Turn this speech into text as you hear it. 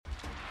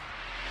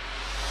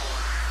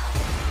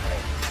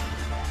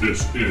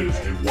This is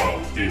a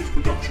Wild Games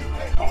Production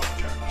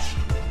podcast.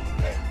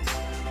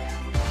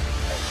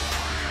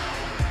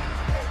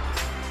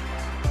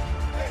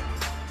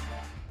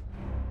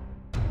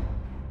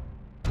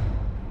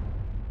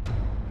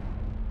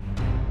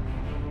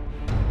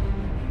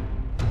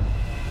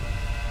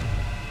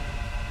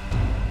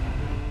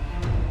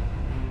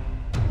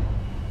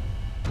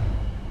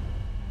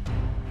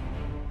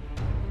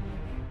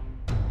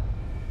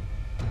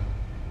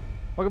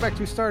 Welcome back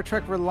to Star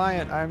Trek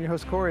Reliant. I'm your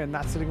host Corey, and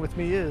not sitting with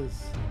me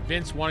is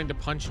Vince wanting to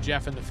punch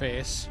Jeff in the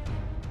face.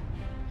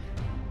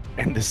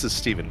 And this is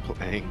Steven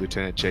playing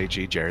Lieutenant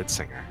J.G. Jared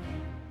Singer.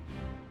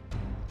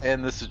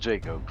 And this is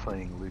Jacob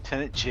playing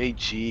Lieutenant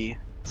J.G.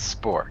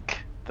 Spork,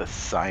 the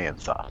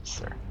science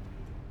officer.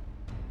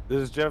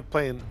 This is Jeff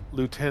playing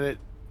Lieutenant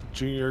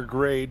Junior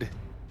Grade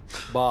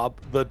Bob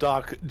the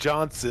Doc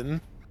Johnson.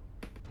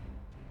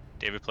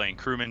 David playing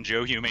crewman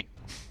Joe Hume.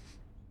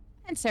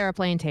 And Sarah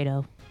playing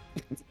Tato.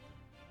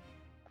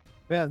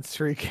 Vince.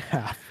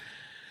 Recap.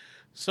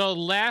 So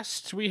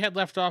last we had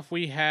left off,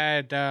 we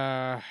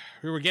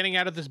were getting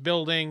out of this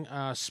building.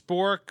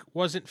 Spork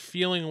wasn't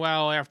feeling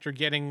well after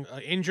getting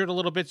injured a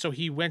little bit, so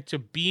he went to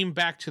beam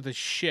back to the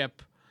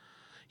ship.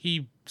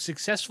 He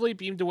successfully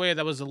beamed away.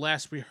 That was the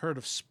last we heard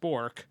of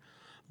Spork.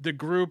 The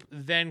group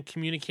then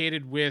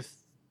communicated with,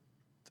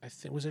 I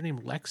think, was her name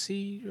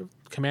Lexi?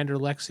 Commander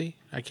Lexi?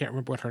 I can't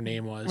remember what her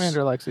name was.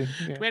 Commander Lexi.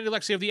 Yeah. Commander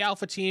Lexi of the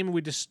Alpha team.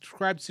 We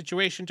described the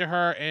situation to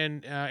her,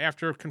 and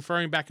after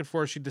conferring back and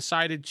forth, she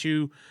decided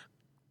to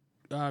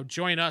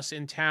join us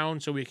in town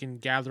so we can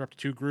gather up to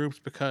two groups,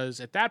 because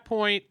at that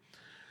point,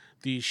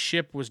 the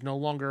ship was no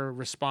longer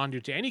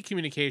responding to any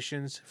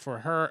communications for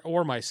her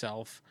or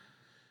myself.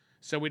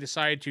 So we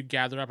decided to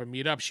gather up and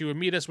meet up. She would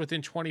meet us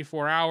within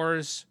 24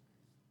 hours.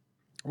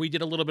 We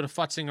did a little bit of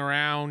futzing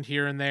around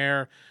here and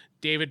there.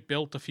 David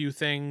built a few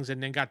things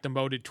and then got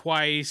demoted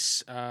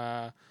twice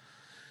for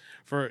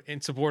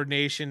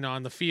insubordination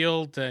on the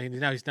field.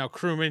 He's now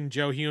crewman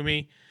Joe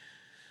Hume.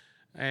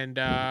 And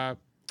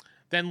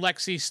then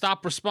Lexi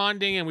stopped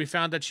responding, and we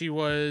found that she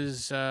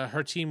was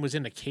her team was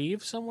in a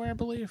cave somewhere, I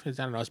believe. I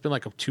don't know. It's been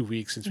like 2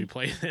 weeks since we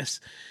played this.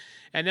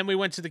 And then we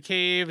went to the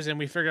caves, and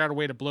we figured out a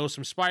way to blow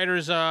some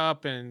spiders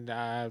up, and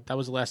that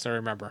was the last I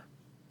remember.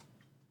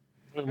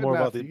 More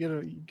about the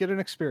you get an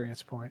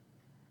experience point.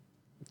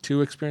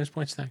 2 experience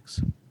points,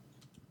 thanks.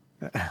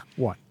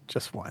 One,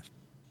 just one.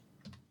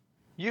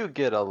 You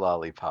get a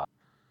lollipop.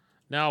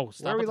 No, Where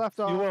stop we it. left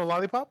off, You want a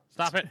lollipop?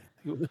 Stop it.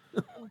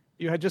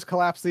 you had just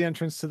collapsed the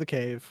entrance to the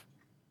cave,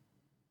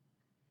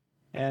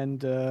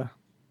 and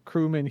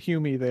crewman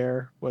Hume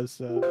there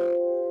was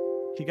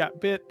he got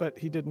bit, but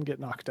he didn't get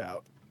knocked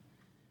out.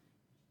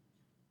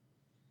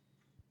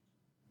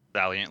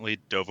 Valiantly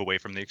dove away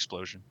from the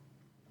explosion.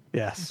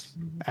 Yes,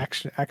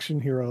 action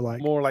hero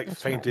like. More like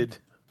fainted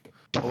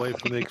away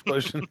from the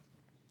explosion.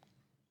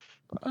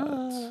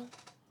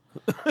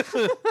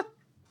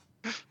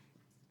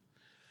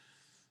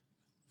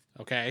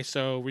 Okay,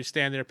 so we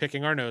stand there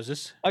picking our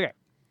noses. Okay,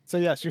 so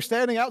yes, you're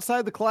standing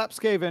outside the collapsed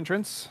cave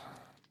entrance,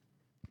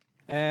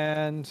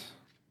 and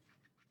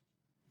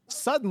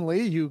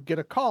suddenly you get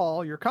a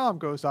call. Your comm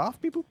goes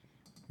off. Beep boop.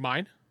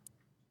 Mine?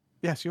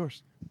 Yes,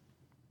 yours.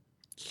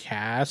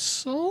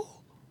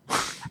 Castle?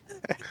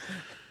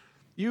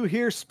 You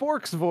hear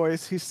Spork's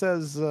voice. He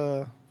says,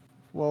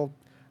 well,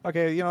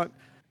 okay, you know what?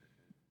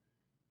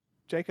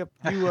 Jacob,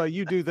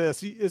 you do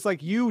this. It's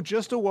like you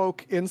just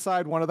awoke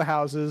inside one of the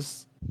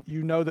houses.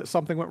 You know that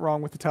something went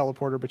wrong with the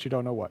teleporter, but you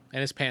don't know what.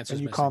 And his pants And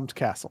is you missing. calmed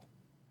Castle.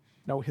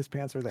 No, his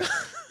pants are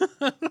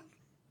there.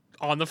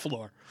 On the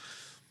floor.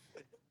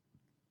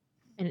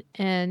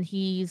 And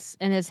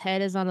his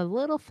head is on a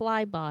little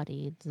fly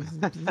body,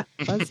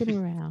 just buzzing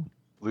around.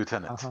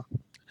 Lieutenant. Uh-huh.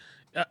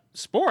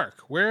 Spork,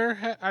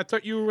 I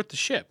thought you were with the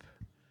ship.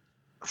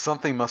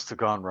 Something must have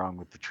gone wrong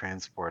with the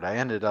transport. I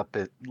ended up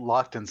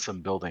locked in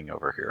some building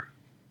over here.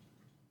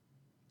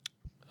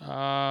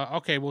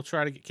 Okay, we'll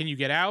try to. Can you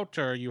get out?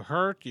 Or are you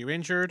hurt? Are you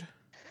injured?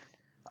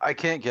 I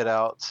can't get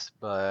out,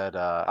 but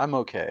I'm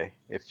okay.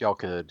 If y'all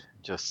could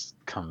just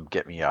come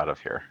get me out of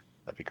here,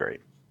 that'd be great.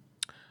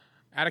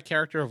 Out of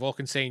character,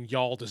 Vulcan saying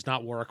y'all does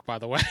not work, by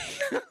the way.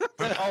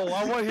 Oh,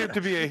 I want him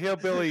to be a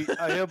hillbilly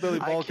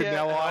Vulcan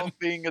now on.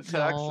 Being a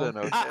Texan,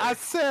 okay?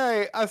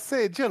 I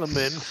say,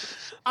 gentlemen,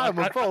 I'm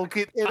a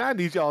Vulcan, and I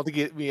need y'all to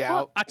get me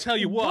out. I tell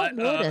you what,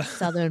 would a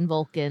Southern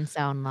Vulcan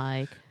sound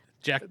like?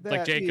 like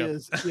That Jacob.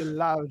 is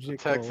illogical.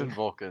 Texan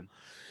Vulcan.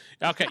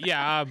 Okay,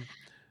 yeah.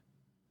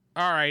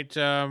 All right.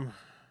 I'll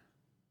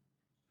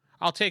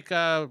take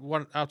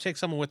one. I'll take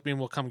someone with me, and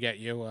we'll come get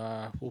you.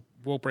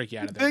 We'll break you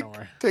out of there. Don't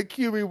worry. Take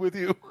Hume with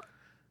you.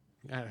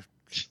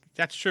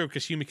 That's true,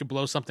 because Hume could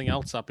blow something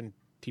else up, and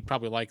he'd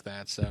probably like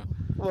that. So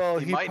Well,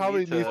 He he might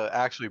probably need to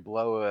actually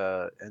blow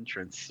a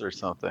entrance or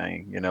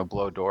something,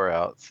 blow a door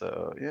out.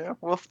 So yeah,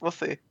 we'll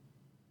see.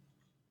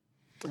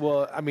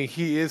 Well, I mean,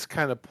 he is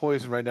kind of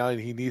poisoned right now,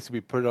 and he needs to be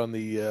put on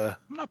the I'm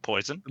not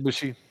poisoned.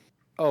 machine.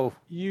 Oh,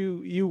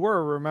 You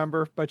were,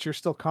 remember, but you're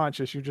still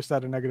conscious. You're just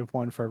at a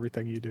 -1 for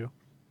everything you do.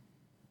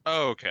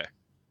 Oh, okay.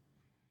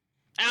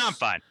 I'm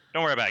fine.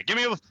 Don't worry about it. Give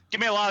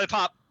me a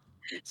lollipop.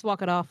 Just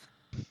walk it off.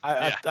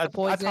 I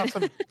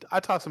Poison.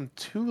 tossed him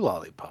 2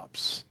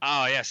 lollipops.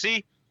 Oh yeah,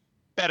 see,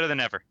 better than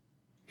ever.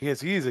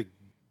 He's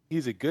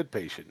a good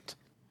patient.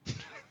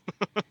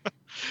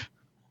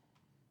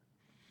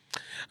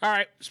 All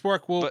right,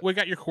 Spork. We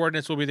got your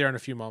coordinates. We'll be there in a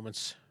few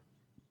moments.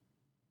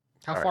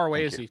 How All far right, away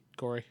thank is you. he,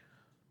 Corey?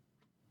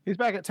 He's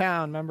back at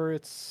town. Remember,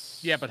 it's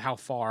Yeah, but how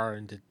far?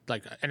 And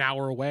like an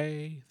hour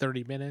away?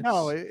 30 minutes?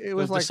 no, it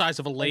was the like size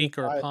of a lake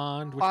or a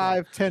pond. Which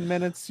one? 5-10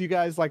 minutes. You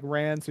guys like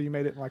ran, so you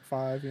made it in like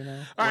 5. You know.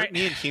 All Weren't right.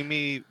 me and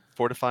Humi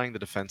fortifying the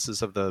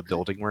defenses of the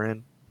building we're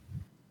in?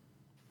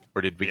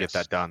 Or did we Yes. get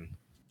that done?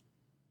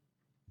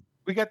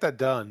 We got that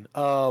done.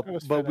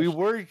 was But we finished.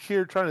 were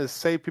here trying to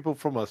save people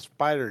from a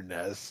spider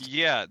nest.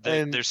 Yeah,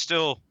 And- there's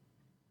still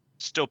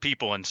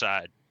people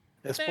inside.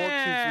 And Spork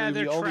Yeah, is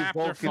they're the only trapped.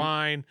 They're Vulcan.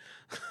 fine.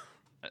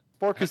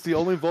 Spork is the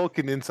only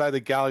Vulcan inside the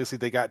galaxy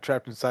that got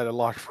trapped inside a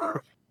locked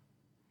room.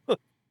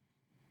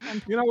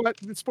 You know what,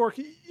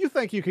 Spork? You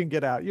think you can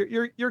get out?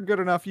 You're good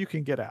enough. You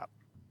can get out.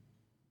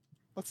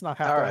 Let's not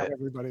have All to right. have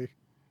everybody.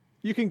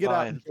 You can get out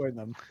Fine. and join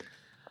them.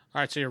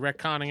 All right, so you're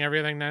retconning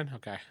everything then?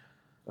 Okay.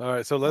 All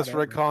right, so let's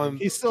Whatever.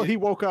 retcon. He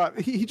woke up.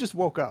 He just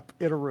woke up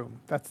in a room.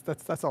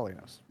 That's all he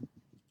knows.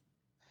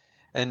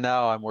 And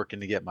now I'm working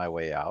to get my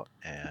way out,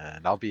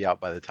 and I'll be out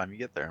by the time you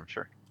get there, I'm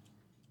sure.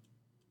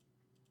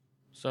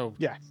 So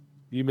Yeah.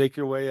 You make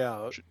your way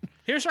out.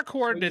 here's our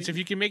coordinates. If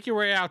you can make your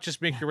way out, just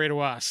make your way to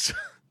us.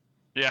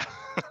 Yeah.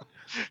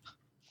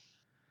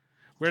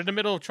 We're in the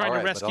middle of trying All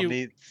to right, but I'll rescue.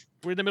 need-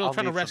 We're in the middle I'll of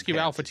trying to need some rescue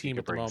pants Alpha if you Team could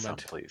at the bring some,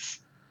 moment. please.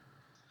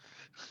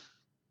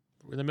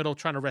 We're in the middle of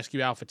trying to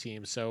rescue Alpha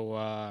Team.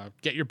 So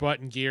get your butt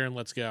in gear and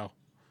let's go.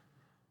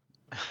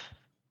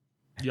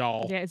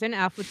 Y'all. Yeah, isn't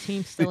Alpha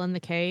Team still in the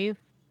cave?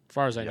 As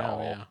far as I know,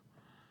 Y'all. yeah.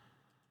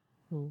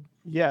 Ooh.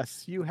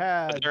 Yes, you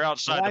had. They're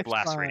outside the life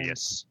blast signs.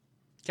 radius.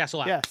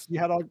 Castle out. Yes, you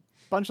had a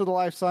bunch of the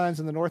life signs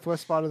in the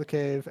northwest spot of the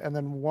cave, and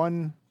then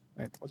one.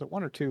 Wait, was it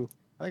 1 or 2?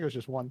 I think it was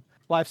just 1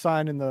 life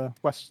sign in the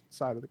west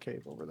side of the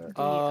cave over there.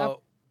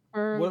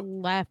 Or What-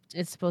 left,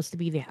 it's supposed to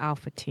be the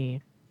Alpha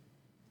Team.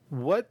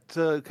 What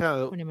kind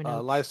What do you of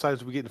know? life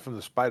signs are we getting from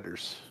the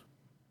spiders?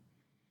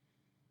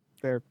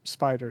 They're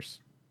spiders.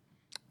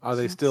 Are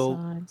they Some still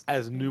signs.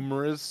 as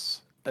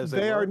numerous as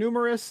They are were?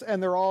 numerous,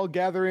 and they're all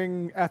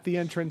gathering at the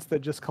entrance that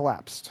just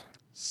collapsed.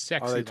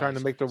 Sexy. Are they trying to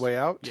make their license. way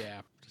out? Yeah,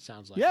 it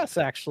sounds like. Yes,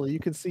 actually, you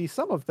can see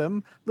some of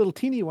them. Little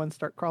teeny ones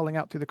start crawling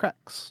out through the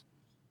cracks,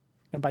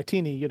 and by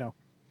teeny,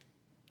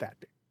 that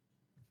big.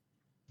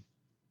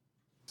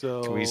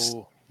 So Can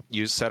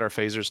we set our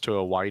phasers to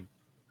a wide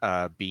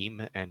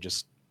beam and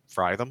just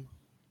fry them?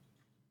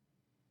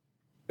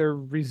 They're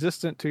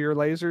resistant to your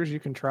lasers. You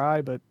can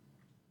try, but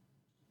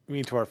you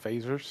mean to our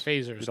phasers? We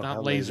Phasers, don't not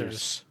have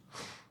lasers.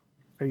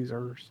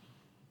 phasers.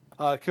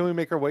 Can we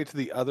make our way to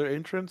the other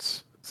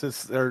entrance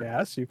since there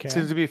Yes, you can.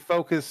 seems to be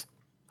focused?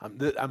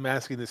 I'm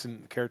asking this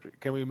in character.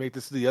 Can we make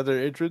this the other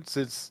entrance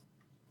since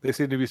they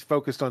seem to be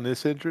focused on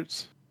this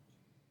entrance?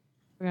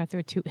 Forgot there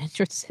were 2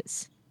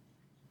 entrances.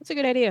 That's a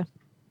good idea.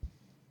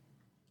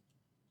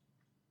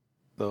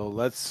 So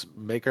let's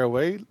make our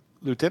way,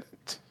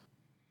 Lieutenant.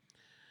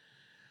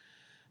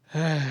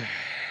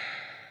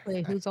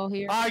 Wait, who's all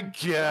here? I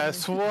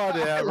guess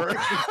whatever.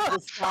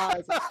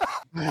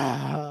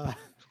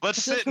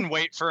 Let's sit and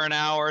wait for an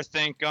hour,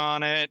 think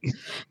on it.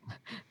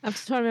 I'm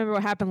just trying to remember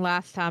what happened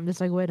last time.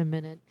 Just like, wait a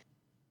minute.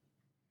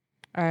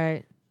 All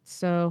right,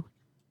 so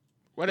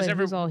What is Wait,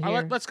 every? who's all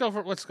here? Let's go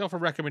for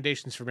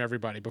recommendations from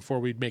everybody before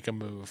we make a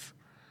move,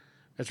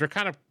 as we're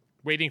kind of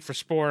waiting for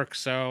Spork.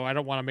 So I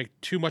don't want to make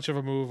too much of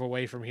a move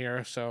away from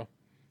here. So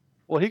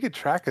Well, he could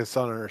track us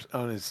on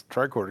his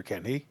tricorder,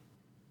 can he?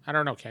 I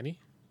don't know, Kenny. You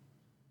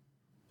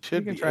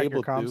Should can be track your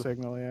able comm to.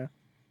 signal, yeah.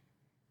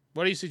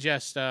 What do you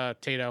suggest,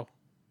 Tato?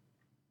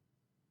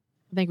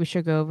 I think we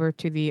should go over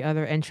to the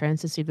other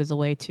entrance to see if there's a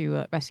way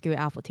to rescue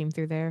Alpha Team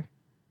through there.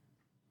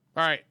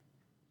 All right.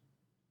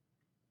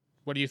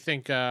 What do you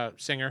think,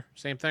 Singer?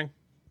 Same thing.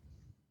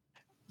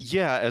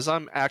 Yeah, as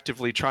I'm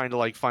actively trying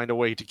to find a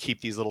way to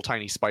keep these little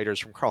tiny spiders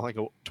from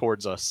crawling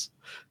towards us.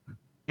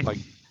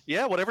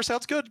 Yeah, whatever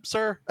sounds good,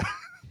 sir.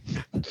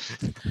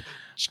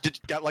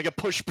 Got like a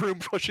push broom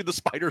pushing the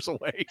spiders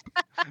away.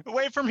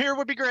 Away from here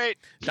would be great.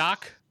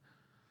 Doc.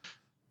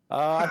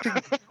 I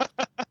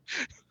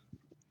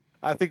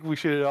think we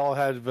should all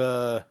have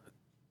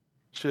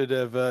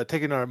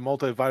taken our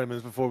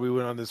multivitamins before we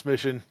went on this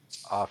mission.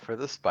 Offer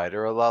the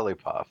spider a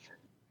lollipop.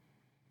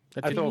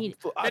 That I didn't, need-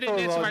 that didn't thought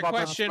answer my about that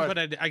question,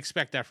 spider. but I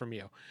expect that from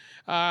you.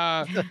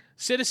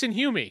 Citizen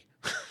Humi.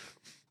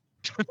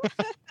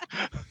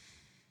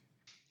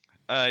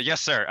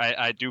 Yes, sir.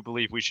 I do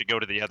believe we should go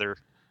to the other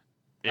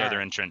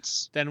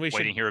entrance. Then we should.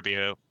 Waiting here would be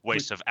a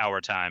waste of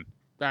our time.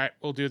 All right,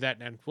 we'll do that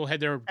then. We'll head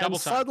there And double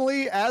time.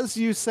 suddenly, as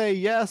you say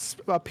yes,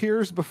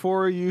 appears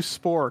before you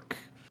Spork.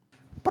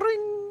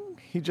 Bring!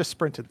 He just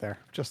sprinted there,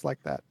 just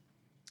like that.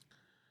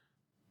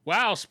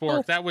 Wow, Spork,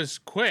 Oh. that was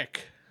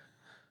quick.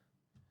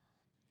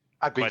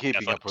 I've been But keeping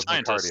athletic up with my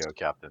scientist. cardio,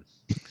 Captain.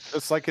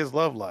 It's like his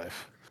love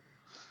life.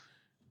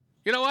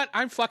 You know what?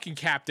 I'm fucking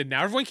captain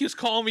now. Everyone keeps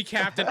calling me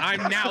captain.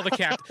 I'm now the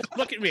captain.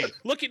 Look at me.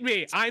 Look at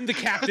me. I'm the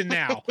captain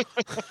now.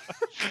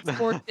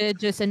 Poor kid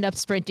just end up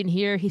sprinting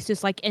here. He's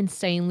just like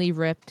insanely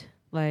ripped.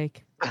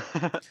 Like,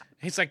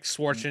 He's like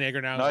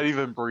Schwarzenegger now. Not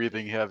even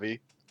breathing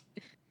heavy.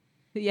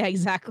 yeah,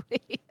 exactly.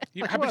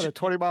 You- Like, how come about on,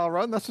 a 20-mile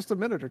run? That's just a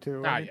minute or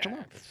two. Ah, I mean, come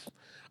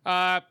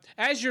yeah. on.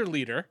 As your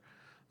leader,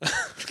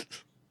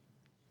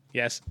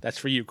 yes, that's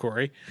for you,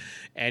 Corey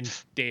and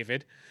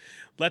David.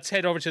 Let's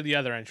head over to the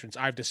other entrance.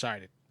 I've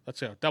decided. Let's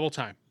go. Double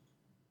time.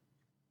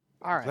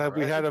 All right. Glad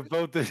we had a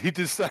vote that he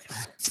decided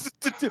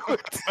to do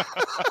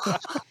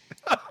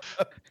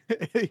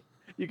it.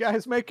 You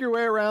guys make your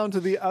way around to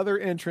the other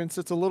entrance.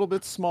 It's a little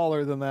bit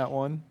smaller than that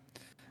one.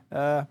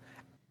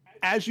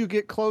 As you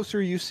get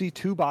closer, you see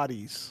two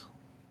bodies.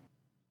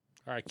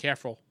 All right,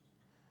 careful.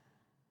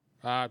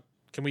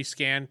 Can we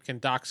scan? Can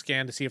Doc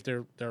scan to see if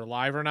they're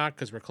alive or not?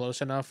 Because we're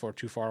close enough or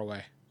too far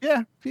away.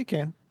 Yeah, you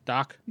can.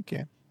 Doc. You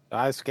can.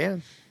 I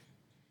scan.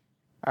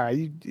 All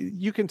right,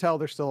 you can tell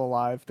they're still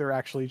alive. They're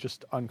actually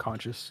just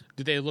unconscious.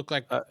 Did they look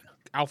like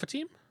Alpha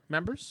Team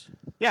members?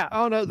 Yeah.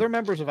 Oh no, they're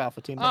members of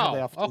Alpha Team. They have Oh,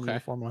 the Alpha Team okay.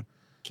 uniform on.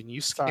 Can you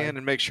Sorry. scan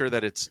and make sure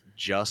that it's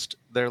just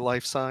their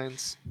life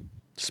signs?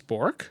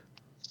 Spork.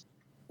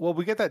 Well,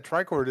 we get that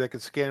tricorder that can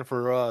scan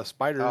for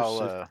spiders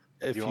I'll,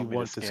 if you you want me to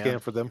want to scan? scan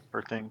for them.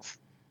 For things.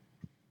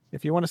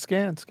 If you want to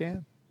scan,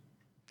 scan.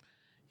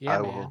 Yeah,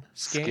 I man. will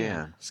Scan.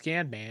 scan.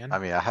 Scan, man. I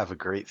mean, I have a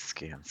great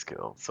scan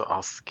skill, so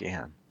I'll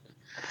scan.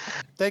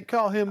 They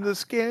call him the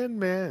Scan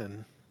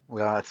Man.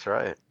 Well, that's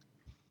right.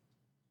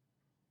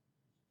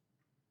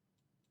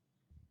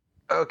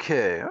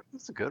 Okay,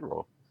 that's a good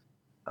roll.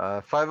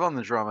 5 on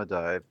the drama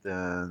die,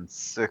 then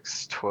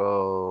 6,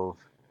 12,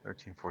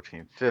 13,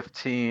 14,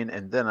 15,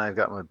 and then I've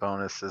got my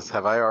bonuses.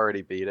 Have I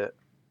already beat it?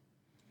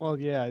 Well,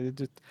 yeah.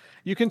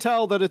 You can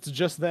tell that it's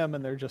just them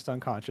and they're just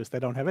unconscious. They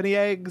don't have any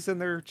eggs in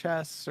their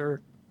chests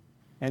or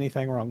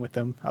anything wrong with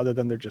them other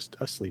than they're just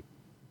asleep.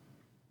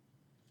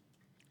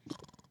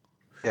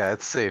 Yeah,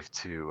 it's safe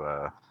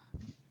to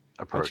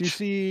approach. But you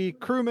see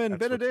crewman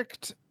That's what-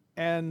 Benedict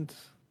and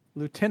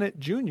Lieutenant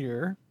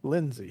Junior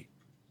Lindsay,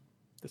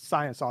 the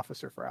science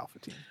officer for Alpha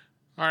Team.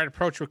 All right,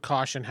 approach with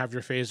caution. Have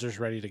your phasers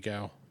ready to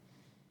go.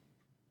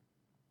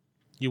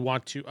 You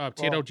want to,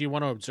 Tito? Well- Do you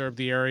want to observe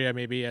the area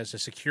maybe as a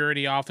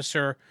security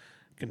officer?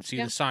 You can see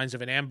Yeah. the signs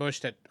of an ambush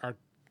that are,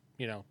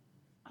 you know.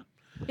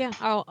 Yeah,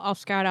 I'll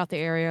scout out the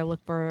area,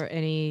 look for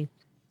any,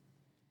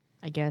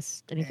 I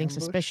guess, anything Ambush?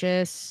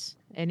 suspicious,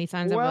 any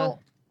signs of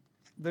Well,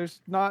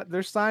 there's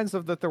signs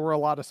of that there were a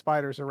lot of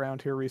spiders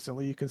around here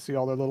recently. You can see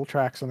all their little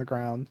tracks on the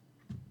ground.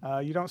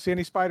 You don't see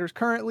any spiders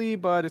currently,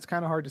 but it's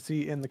kind of hard to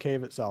see in the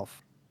cave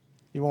itself.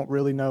 You won't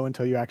really know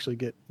until you actually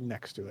get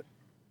next to it.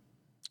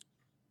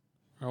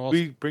 Well,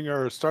 We bring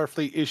our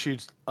Starfleet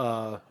issued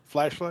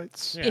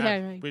flashlights. yeah,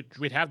 Yeah, right.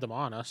 we'd have them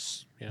on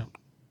us. You know,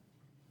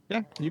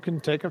 Yeah, you can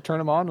turn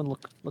them on and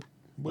look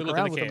we around look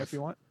in with the them cave. if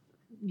you want.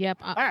 a, yep,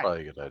 All right.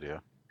 Probably a good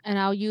idea. and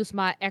I'll use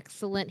my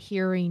excellent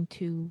hearing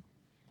to.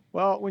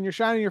 Well, when you're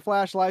shining your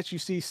flashlights, you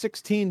see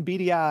 16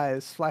 beady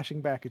eyes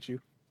flashing back at you.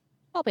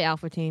 I'll be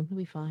Alpha Team. It'll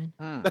be fine.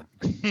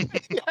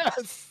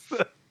 Yes.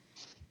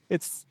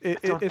 I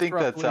don't think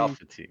that's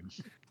Alpha Team.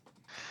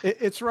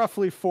 It's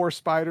roughly 4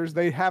 spiders.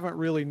 They haven't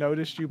really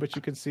noticed you, but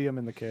you can see them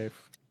in the cave.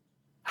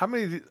 How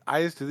many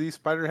eyes do these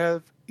spiders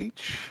have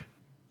each?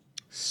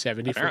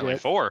 70 Apparently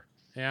forget. 4.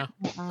 Yeah.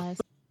 Eyes.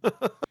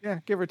 Yeah,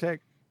 give or take.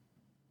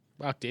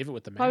 Wow, David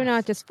with the math. Probably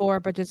not just 4,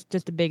 but just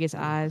the biggest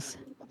eyes.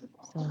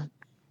 So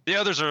The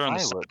others are on the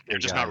I side. look They're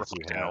big just not eyes you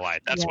reflecting the have.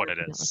 light. That's yeah, what it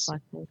it's not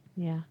is. reflective.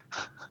 Yeah.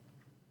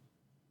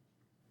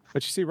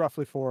 But you see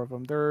roughly 4 of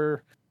them.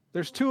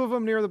 There's 2 of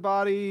them near the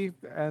body,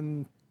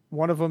 and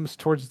one of them's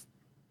towards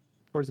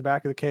the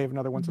back of the cave.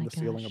 Another one's in my the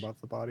ceiling gosh. above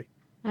the body.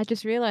 I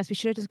just realized we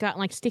should have just gotten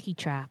like sticky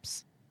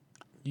traps.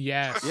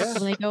 Yes. Yeah.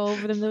 When they go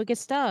over them, they'll get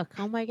stuck.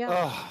 Oh my god.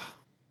 Oh,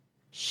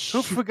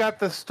 who forgot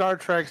the Star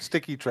Trek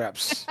sticky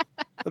traps?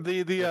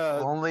 the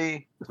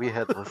Only we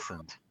had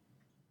listened.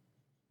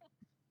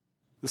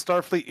 the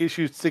Starfleet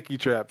issued sticky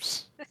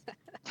traps.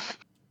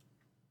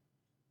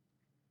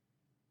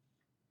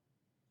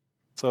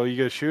 So you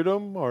gonna shoot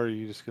them, or are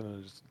you just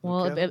gonna? Just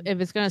Well, look at if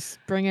 'em? it's gonna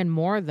bring in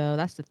more though,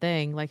 that's the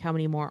thing. Like, how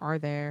many more are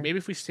there? Maybe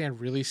if we stand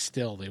really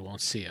still, they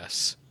won't see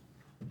us.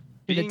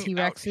 The Being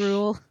T-Rex out-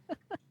 rule.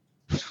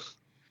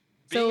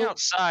 Being So-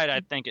 outside, I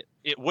think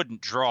it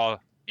wouldn't draw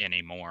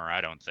anymore.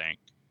 I don't think.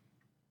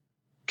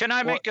 Can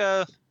I make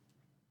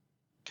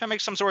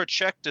some sort of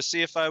check to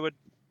see if I would,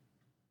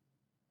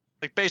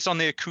 like, based on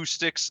the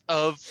acoustics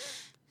of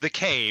the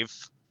cave?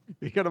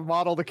 You're gonna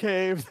model the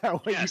cave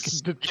that way Yes.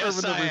 you can determine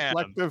Yes, the I am.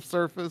 reflective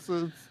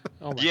surfaces.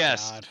 Oh my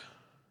Yes. god.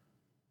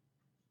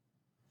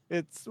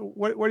 It's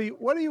what do you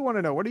want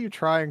to know? What are you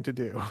trying to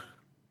do?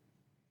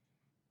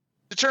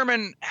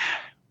 Determine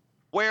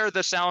where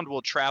the sound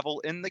will travel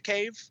in the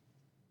cave.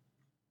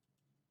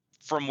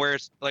 From where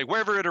it's like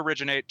wherever it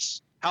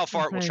originates, how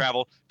far it will Okay.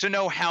 travel, to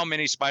know how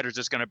many spiders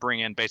it's going to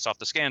bring in based off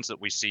the scans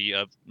that we see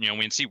of, we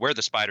can see where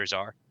the spiders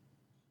are.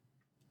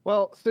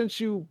 Well, since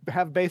you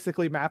have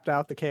basically mapped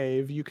out the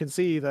cave, you can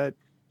see that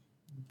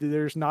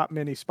there's not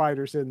many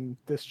spiders in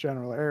this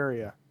general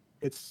area.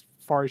 It's,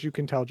 as far as you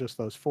can tell, just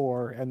those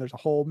 4, and there's a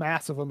whole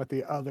mass of them at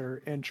the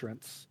other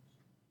entrance.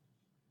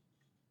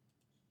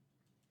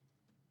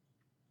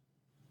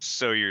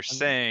 So you're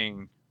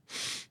saying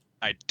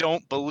I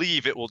don't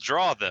believe it will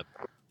draw them.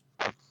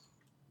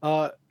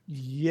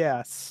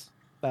 Yes,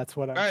 that's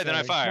what I'm All right, saying. then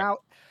I fire.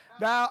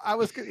 Now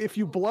if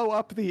you blow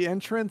up the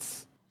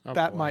entrance, Oh,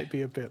 that boy. might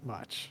be a bit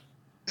much.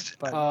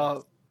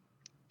 But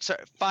So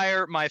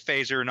fire my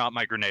phaser, not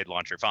my grenade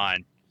launcher.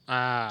 Fine.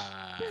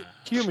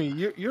 Kumi,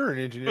 you're an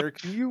engineer.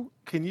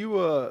 Can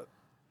you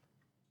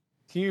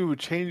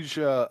change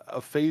a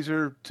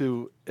phaser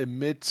to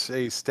emit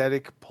a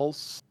static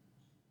pulse?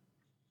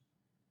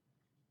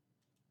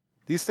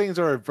 These things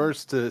are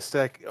adverse to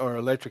static or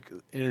electric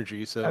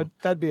energy, so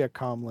that'd be a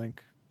comm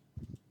link.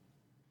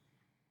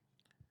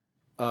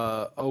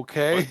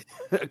 okay,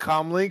 a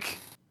comm link.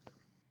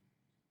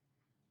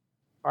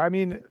 I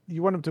mean,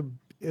 you want them to.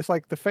 It's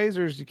like the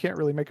phasers. You can't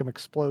really make them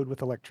explode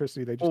with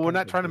electricity. They just Well, we're kind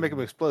not of trying to make boom.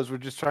 them explode. We're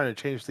just trying to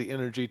change the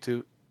energy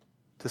to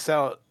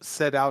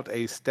set out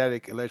a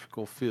static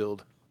electrical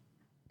field.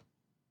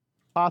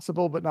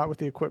 Possible, but not with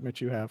the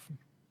equipment you have.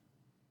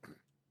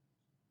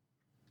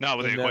 Not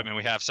with the And, equipment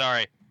we have.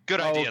 Sorry. Good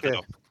Oh, idea okay.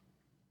 though.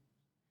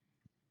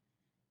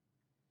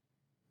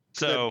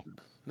 So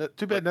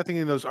Too bad nothing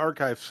in those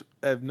archives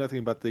have nothing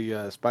about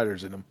the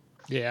spiders in them.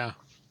 Yeah.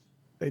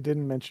 They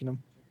didn't mention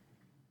them.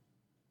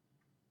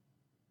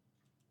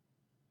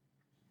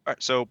 all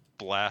right, so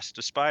blast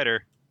a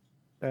spider.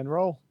 And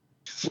roll.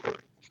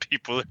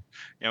 People,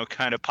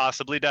 kind of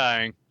possibly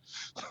dying.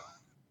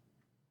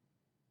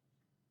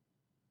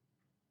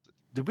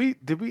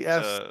 Did we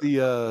ask the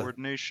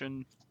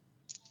Coordination.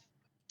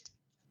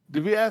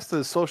 did we ask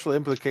the social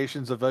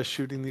implications of us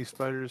shooting these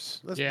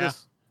spiders? Yeah.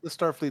 Let's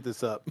Starfleet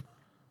this up.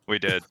 We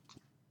did.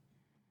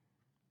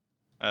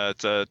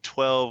 It's a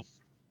 12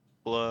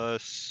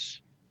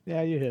 plus.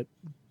 Yeah, you hit.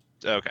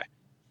 Okay.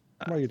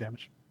 Roll your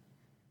damage.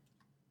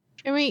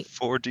 I mean,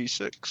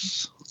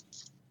 4d6.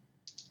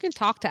 you can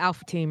talk to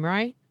Alpha Team,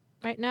 right?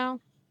 Right now?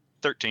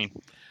 13.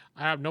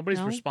 Nobody's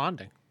No?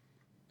 responding.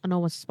 Oh, no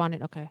one's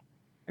responded. Okay.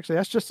 Actually,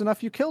 that's just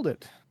enough. You killed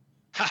it.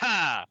 Ha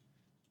ha!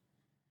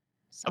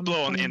 A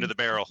blow on the end of the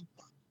barrel.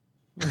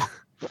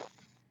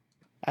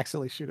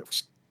 Accidentally shoot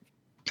it.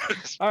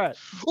 All right.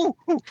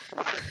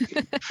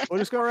 We'll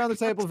just go around the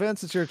table.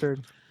 Vince, it's your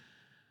turn.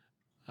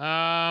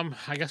 I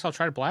guess I'll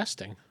try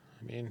blasting.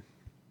 I mean,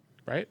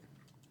 right?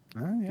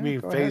 Yeah, You mean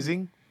go ahead.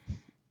 phasing?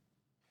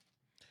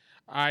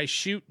 I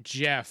shoot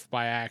Jeff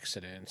by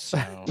accident, so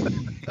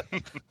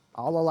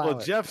I'll allow Well,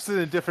 it. Jeff's in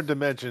a different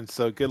dimension,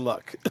 so good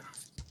luck.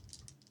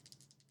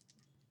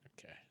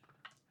 okay.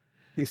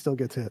 He still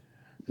gets hit.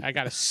 I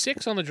got a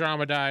 6 on the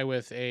drama die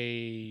with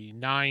a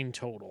 9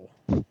 total.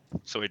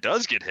 So he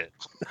does get hit.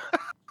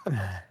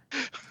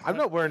 I'm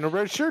not wearing a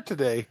red shirt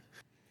today.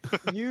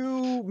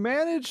 You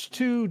managed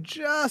to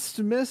just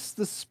miss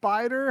the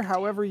spider.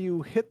 However,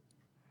 you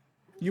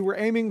were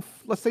aiming,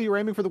 let's say you were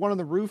aiming for the one on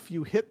the roof.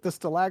 You hit the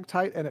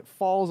stalactite and it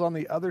falls on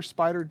the other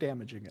spider,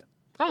 damaging it.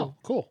 Oh,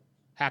 cool.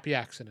 Happy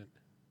accident.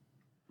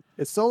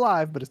 It's still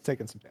alive, but it's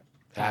taking some damage.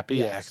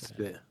 Happy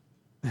accident.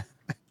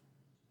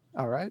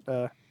 All right,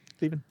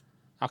 Steven.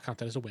 I'll count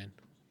that as a win.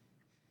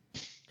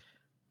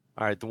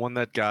 All right, the one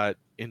that got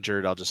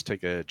injured, I'll just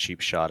take a cheap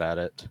shot at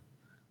it.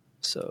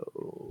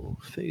 So,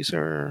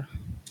 phaser.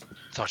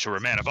 Thought you were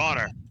a man of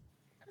honor.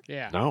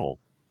 Yeah. No,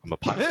 I'm a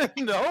pilot.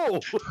 No.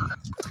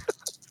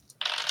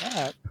 All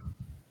right.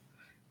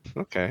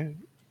 Okay.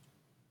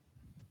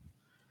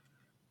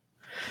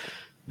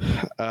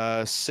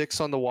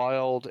 6 on the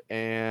wild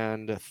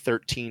and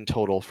 13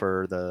 total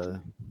for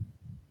the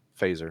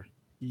phaser.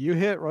 You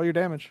hit. Roll your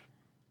damage.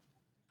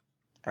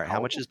 All right,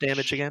 how much is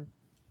damage again?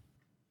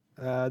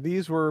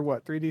 These were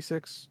what,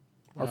 3d6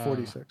 or Uh,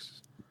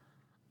 46?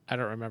 I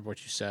don't remember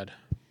what you said.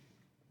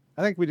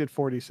 I think we did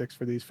 46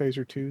 for these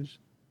phaser 2s.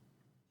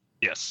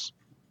 Yes.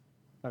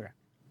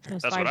 Those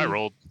That's what I 5D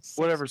rolled.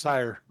 Whatever's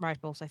higher.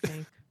 Rifles, I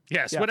think.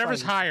 Yes, Yeah,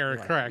 whatever's 5D6, higher,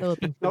 right. correct.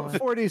 Looking No, for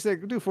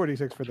 46. Do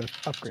 46 for the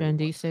upgrade. Gen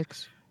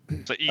D6.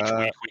 So each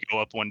week we go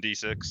up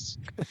 1d6.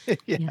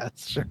 Yeah,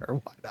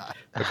 sure. Why not?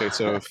 Okay,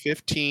 so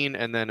 15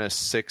 and then a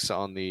 6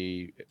 on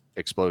the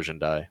explosion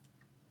die.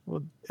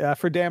 Well,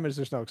 for damage,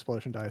 there's no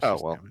explosion dice. Oh,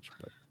 just well. damage,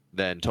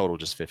 Then total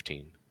just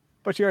 15.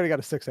 but you already got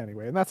a 6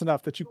 anyway, and that's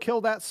enough that you kill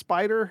that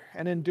spider,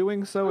 and in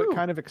doing so, it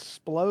kind of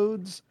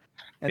explodes.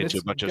 And Into a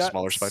its bunch of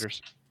smaller guts-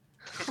 spiders.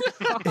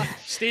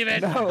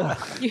 Steven! No.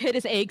 You hit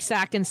his egg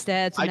sac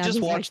instead. So I now just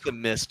he's like- watched The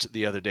Mist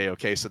the other day,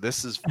 okay? So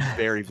this is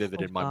very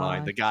vivid Oh, in my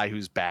mind. God. The guy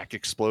whose back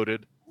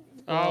exploded.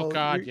 Oh, Well,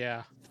 God, you-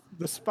 yeah.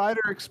 The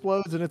spider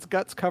explodes, and its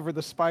guts cover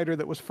the spider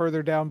that was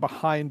further down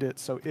behind it,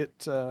 so It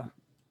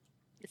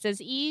says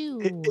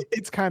ew.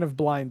 it's kind of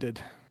blinded.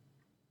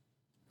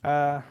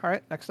 All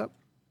right, next up,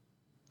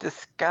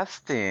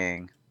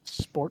 Disgusting.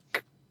 Spork.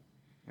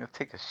 I'm gonna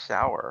take a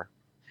shower.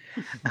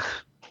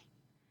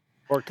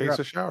 Or takes up.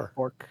 a shower.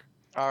 Spork.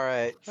 All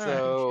right, All right,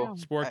 so shower.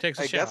 Sport takes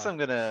a I guess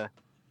shower.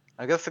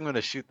 I'm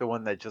gonna shoot the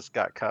one that just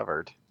got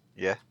covered.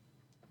 Yeah.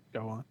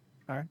 Go on.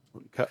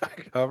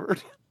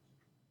 Covered.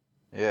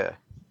 Yeah,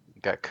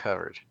 got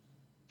covered.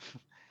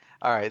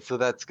 All right, so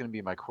that's going to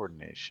be my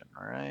coordination,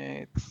 all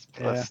right?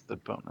 Plus the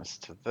bonus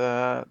to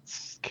that.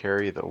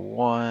 Carry the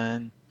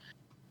 1.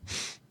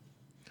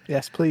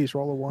 Yes, please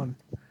roll a 1.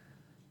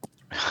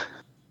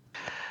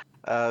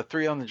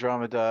 3 on the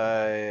drama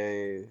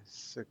die,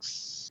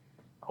 6,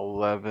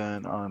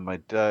 11 on my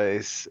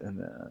dice, and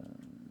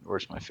then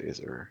where's my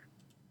phaser?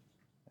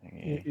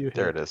 You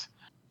There hit. it is.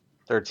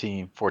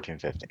 13, 14,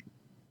 15.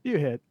 You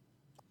hit.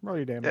 Roll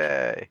your damage.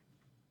 Yay.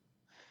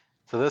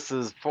 So this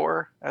is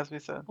 4, as we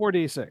said?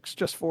 4d6.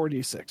 Just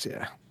 4d6,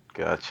 yeah.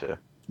 Gotcha.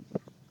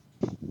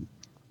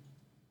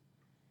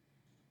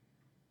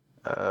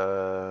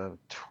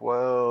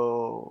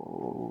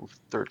 12,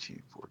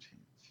 13, 14,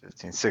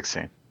 15,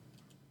 16.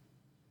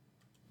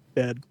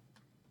 Dead.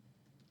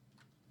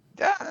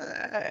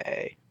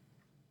 Yay!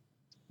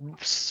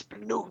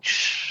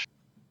 Sploosh.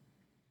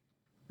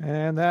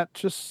 And that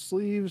just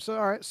leaves.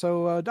 All right,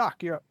 so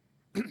Doc, you're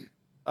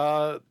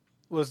up.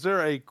 Was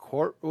there a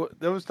corpse?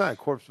 There was not a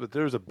corpse, but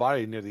there was a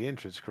body near the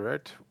entrance,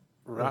 correct?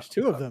 There's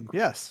 2 of them,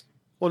 yes.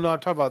 Well, no, I'm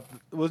talking about.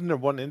 Wasn't there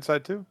one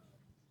inside too?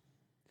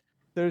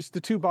 There's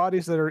the 2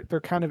 bodies they're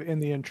kind of in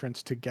the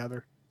entrance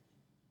together.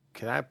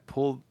 Can I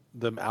pull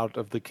them out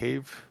of the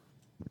cave?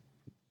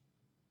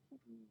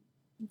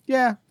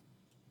 Yeah,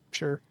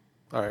 sure.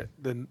 All right,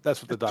 then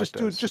that's what the doc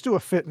does. Just do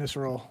a fitness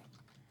roll.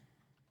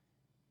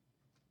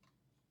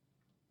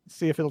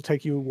 See if it'll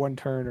take you 1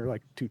 turn or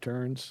like 2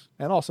 turns,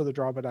 and also the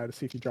drama die to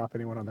see if you drop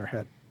anyone on their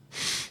head.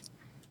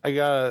 I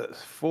got a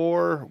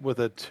 4 with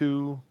a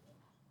 2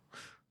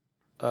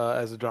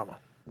 as a drama.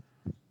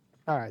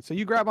 All right, so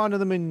you grab onto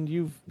them and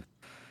you've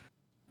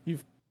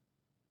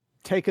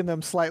taken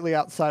them slightly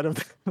outside of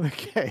the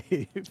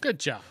cave. Good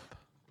job.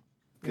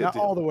 Not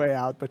deal. all the way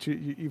out, but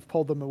you've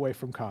pulled them away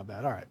from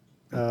combat. All right.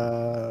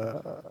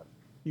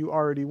 You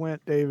already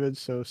went, David.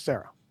 So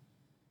Sarah.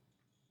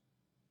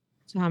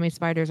 So how many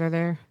spiders are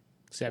there?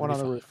 75. One on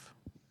the roof.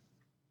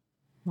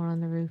 One on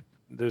the roof.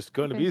 There's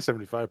going to Okay. be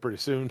 75 pretty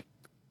soon.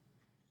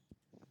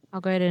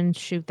 I'll go ahead and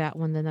shoot that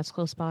one then. That's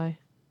close by.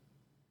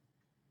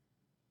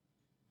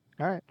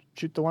 All right,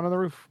 shoot the one on the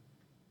roof.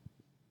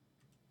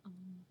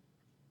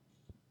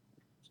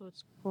 So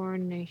it's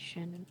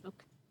coordination.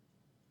 Okay.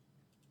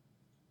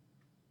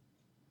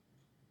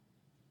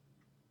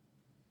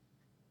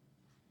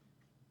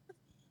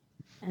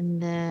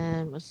 And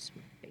then what's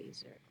my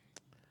phaser?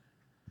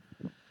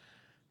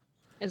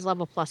 Is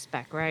level plus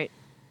spec, right?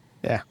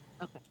 Yeah.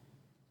 Okay.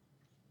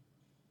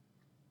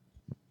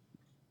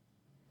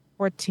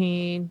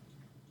 14.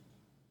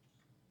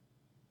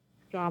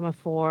 Drama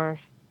 4.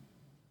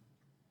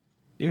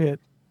 You hit.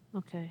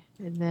 Okay.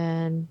 And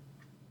then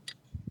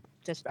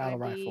just Battle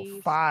 5 rifle.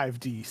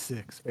 Ds.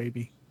 5d6,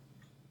 baby.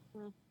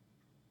 Let's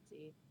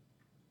see.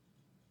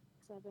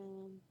 7.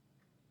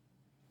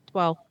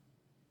 12.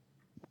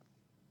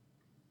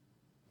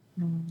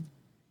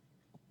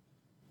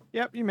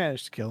 Yep, you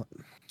managed to kill it.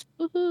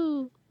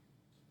 Woohoo!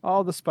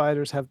 All the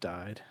spiders have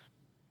died.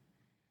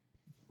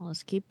 Well,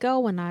 let's keep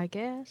going, I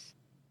guess.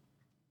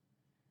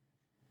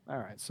 All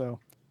right, so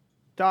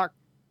Doc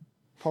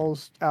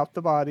pulls out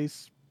the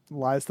bodies,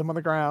 lies them on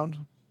the ground.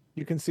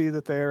 You can see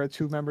that they are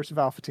 2 members of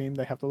Alpha Team.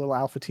 They have the little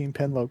Alpha Team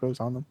pen logos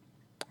on them.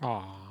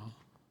 Aw.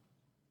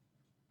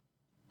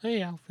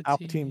 Hey, Alpha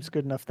Alpha Team. Team's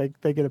good enough.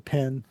 They get a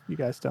pin. You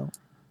guys don't.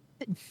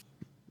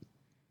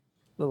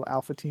 Little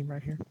Alpha Team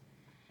right here.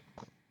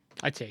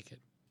 I take it.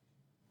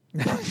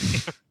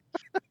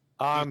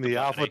 I'm the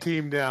alpha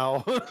team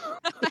now.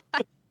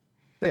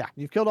 Yeah,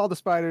 you've killed all the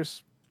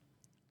spiders.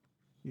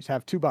 You just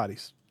have 2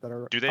 bodies that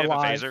are Do they have a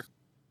alive. phaser?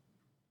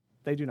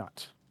 They do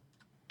not.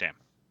 Damn.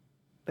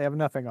 They have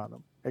nothing on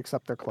them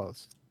except their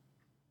clothes.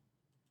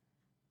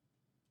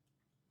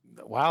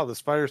 Wow, the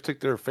spiders took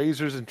their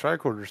phasers and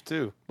tricorders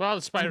too. Well,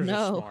 the spiders no.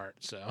 are smart,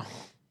 so.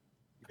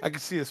 I can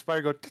see a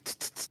spider go.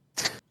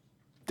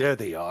 There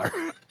they are.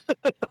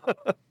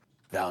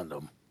 Found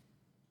them.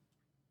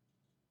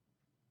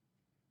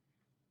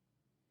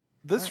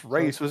 This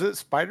Alright, race, was it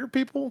spider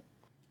people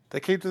that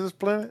came to this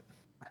planet?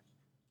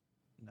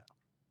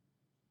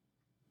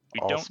 We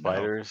All don't know.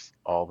 spiders,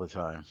 all the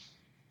time.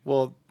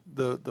 Well,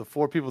 the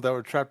 4 people that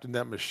were trapped in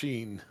that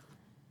machine.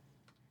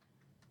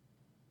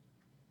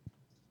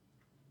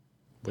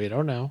 We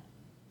don't know.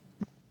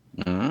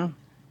 Mm-hmm.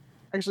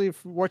 Actually,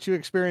 if what you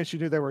experienced, you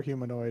knew they were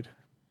humanoid.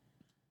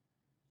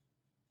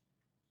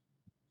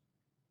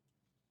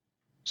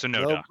 So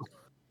no, Nope. Doc.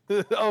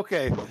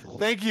 Okay,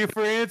 thank you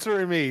for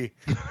answering me.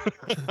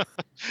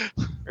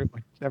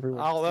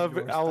 Everyone.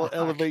 I'll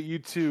elevate you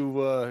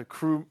to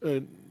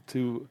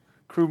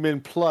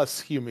crewman plus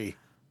Humi.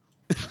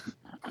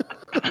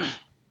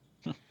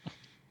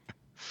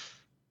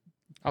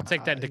 I'll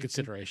take that into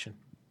consideration.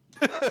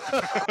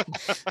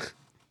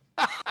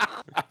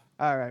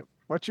 All right.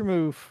 What's your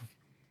move?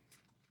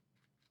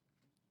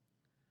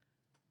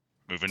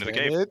 Move into the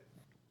cave.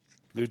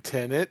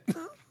 Lieutenant.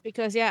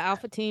 Because yeah,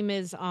 Alpha Team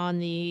is on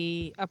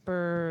the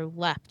upper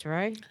left,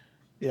 right?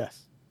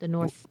 Yes. The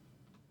northwest.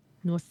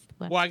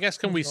 Northwest. Well, I guess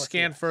can we Northwest.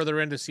 scan further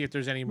in to see if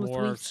there's any more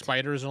Northwest.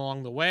 spiders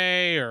along the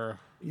way, or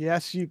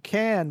Yes, you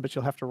can, but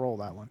you'll have to roll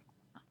that one.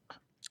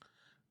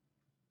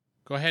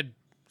 go ahead,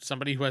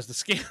 somebody who has the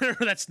scanner.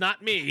 That's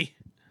not me.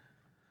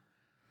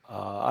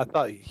 I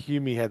thought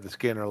Hume had the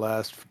scanner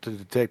last to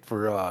detect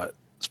for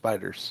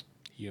spiders.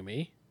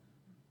 Yumi.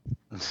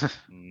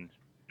 Mm,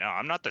 No,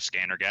 I'm not the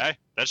scanner guy.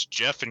 That's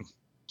Jeff and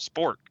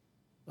Spork.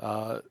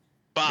 Uh,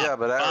 Bob. Yeah,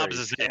 but I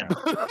Bob's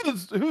already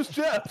his name. who's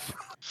Jeff?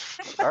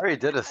 I already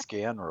did a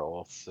scan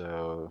roll,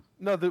 so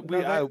No,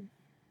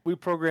 we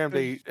programmed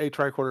a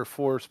tricorder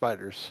for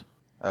spiders.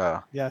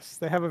 oh, Yes,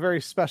 they have a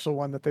very special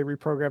one that they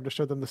reprogrammed to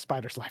show them the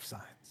spider's life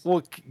signs.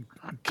 Well,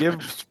 give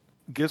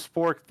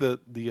Spork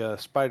the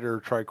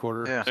spider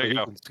tricorder Yeah. so There he you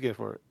go. can scan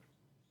for it.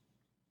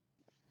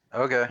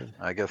 okay.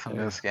 I guess I'm Yeah.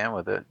 gonna scan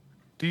with it.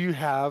 Do you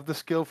have the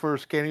skill for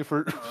scanning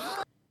for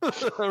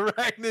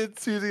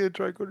arachnids using a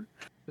tricorder?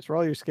 Just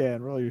roll your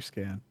scan. Roll your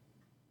scan.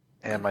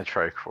 And my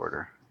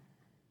tricorder.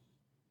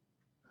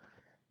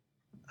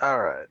 All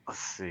right, let's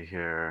see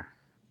here.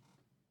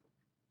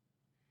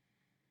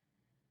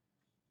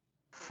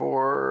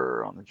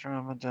 4 on the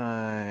drama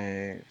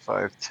die,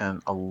 5,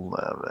 10,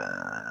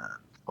 11.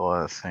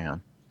 Plus, hang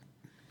on.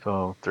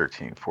 12,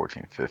 13,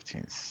 14,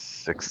 15,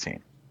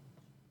 16.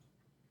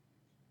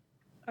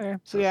 Okay.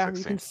 So So yeah, you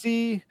 16. can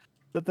see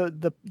that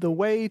the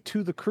way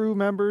to the crew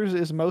members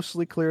is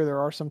mostly clear. There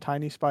are some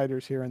tiny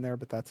spiders here and there,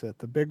 but that's it.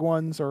 The big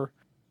ones are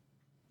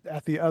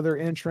at the other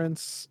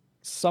entrance.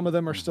 Some of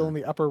them are still in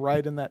the upper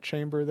right in that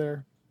chamber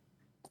there.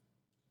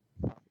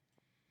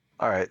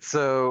 All right,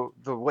 so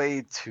the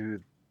way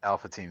to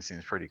Alpha Team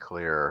seems pretty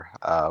clear.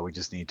 We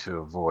just need to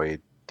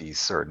avoid these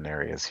certain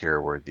areas here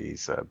where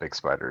these big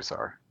spiders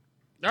are.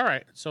 All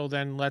right, so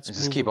then let's And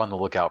just move- keep on the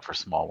lookout for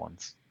small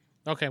ones.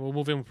 Okay, we'll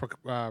move in.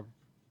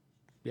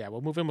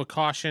 We'll move in with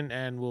caution,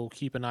 and we'll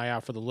keep an eye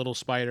out for the little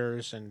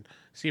spiders and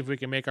see if we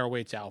can make our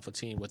way to Alpha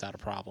Team without a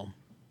problem.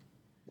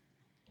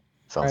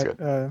 Sounds Right,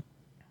 good.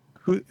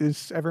 Who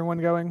is everyone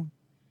going?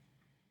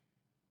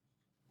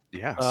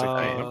 Yeah,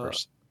 Uh,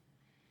 numbers.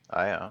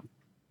 I am.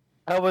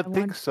 I would I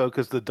think want- so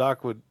because the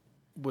doc would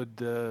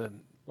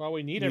Well,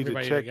 we need Need to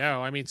everybody to check-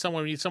 go. I mean, we need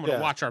someone to Yeah.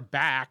 watch our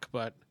back,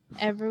 but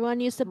Everyone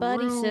used the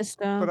buddy True,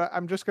 system. But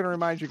I'm just going to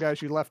remind you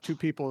guys, you left 2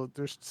 people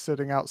just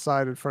sitting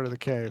outside in front of the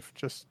cave.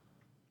 Just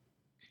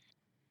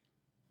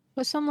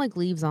Put some like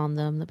leaves on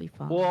them. That'd be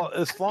fine. well,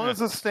 as long as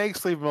the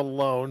snakes leave them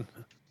alone.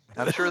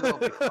 I'm sure they'll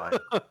be fine.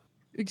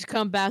 We just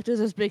come back to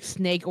this big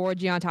snake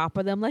orgy on top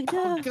of them. Like,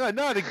 Oh, no. God,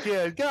 not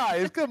again,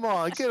 guys! Come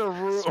on, get a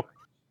room. 'Cause,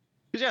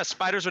 yeah,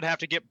 spiders would have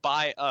to get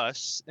by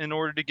us in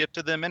order to get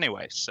to them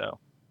anyway. So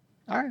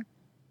all right.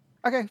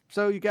 Okay,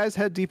 so you guys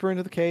head deeper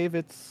into the cave.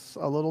 It's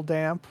a little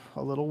damp,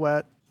 a little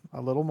wet,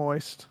 a little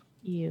moist.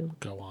 You.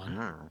 go on.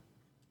 Mm.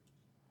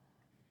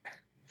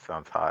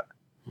 Sounds hot.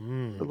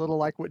 Mm. A little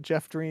like what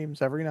Jeff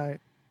dreams every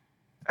night.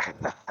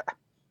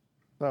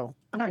 So,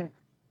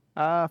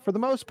 for the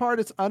most part,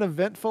 it's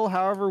uneventful.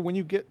 However, when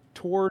you get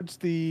towards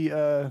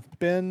the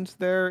bend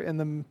there in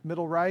the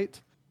middle right,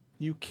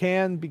 you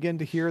can begin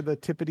to hear the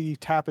tippity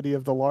tappity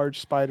of the large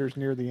spiders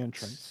near the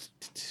entrance.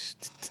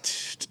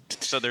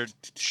 so they're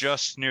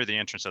just near the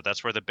entrance. So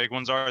that's where the big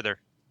ones are.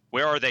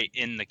 Where are they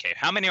in the cave?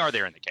 How many are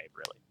there in the cave,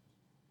 really?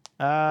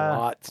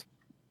 Lot.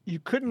 You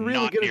couldn't really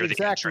Not get near an the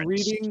exact entrance.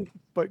 reading,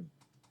 but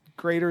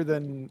greater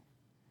than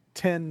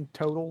 10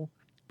 total.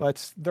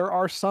 But there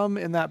are some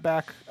in that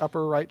back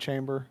upper right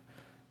chamber,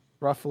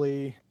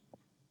 roughly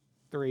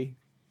 3.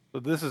 So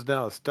this is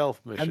now a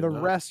stealth mission. And the huh?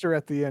 rest are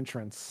at the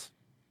entrance.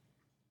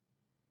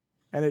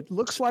 And it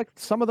looks like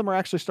some of them are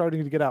actually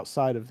starting to get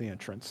outside of the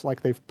entrance,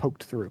 like they've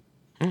poked through.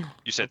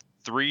 You said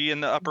 3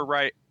 in the upper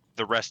right,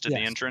 the rest in the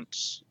Yes.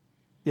 entrance.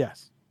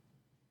 Yes.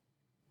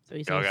 So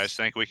he Y'all says, guys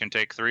think we can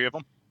take 3 of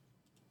them?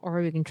 or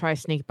we can try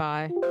sneak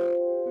by.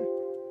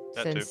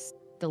 That too. Since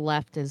the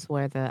left is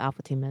where the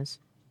Alpha Team is.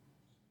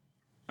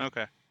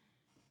 Okay.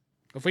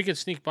 If we could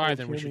sneak by,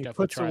 then we should He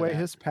definitely puts try away that.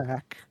 his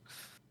pack.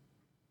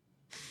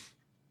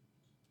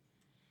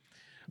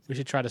 We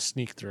should try to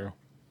sneak through.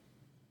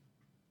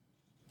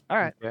 All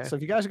right. Okay. So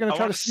if you guys are going I to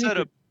try want to to sneak set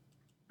a it,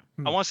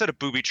 I want to set a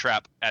booby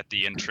trap at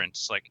the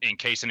entrance, like in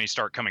case any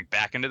start coming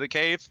back into the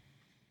cave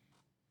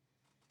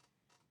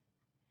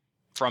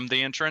from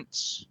the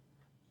entrance.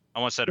 I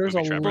want to set a there's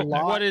booby a trap. But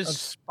lot what of is-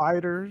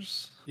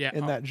 spiders Yeah.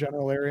 in that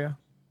general area.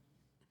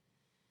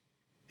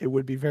 It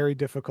would be very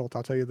difficult,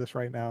 I'll tell you this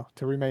right now,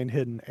 to remain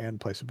hidden and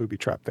place a booby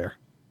trap there.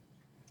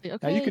 Okay.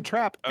 Now you could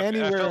trap Okay, I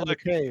anywhere felt in like-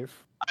 the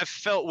cave. I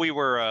felt we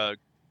were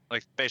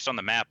like based on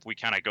the map, we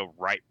kind of go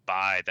right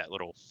by that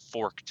little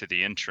fork to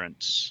the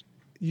entrance.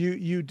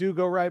 You do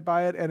go right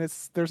by it, and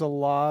there's a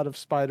lot of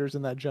spiders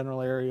in that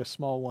general area,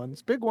 small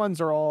ones. Big ones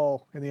are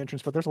all in the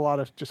entrance, but there's a lot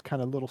of just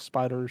kind of little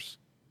spiders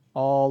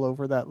all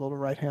over that little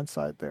right-hand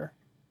side there.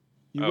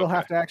 You will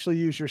have Okay. to actually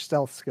use your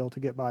stealth skill to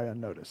get by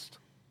unnoticed.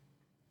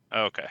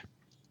 Okay.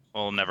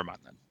 Well, never mind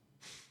then.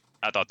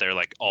 I thought they were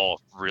like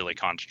all really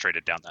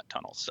concentrated down that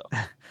tunnel. So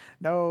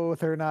No,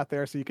 they're not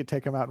there, so you could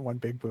take them out in one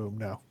big boom.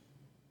 No.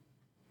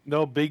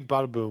 No big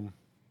bada boom.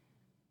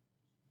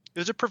 it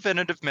was a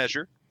preventative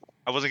measure.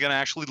 I wasn't gonna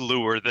actually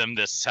lure them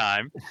this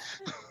time.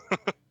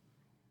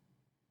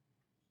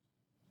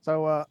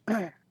 So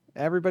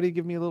everybody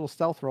give me a little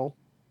stealth roll,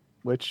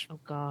 which Oh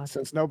God.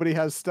 since nobody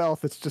has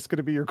stealth, it's just going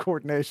to be your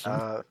coordination.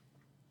 I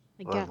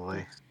got Lovely.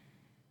 this.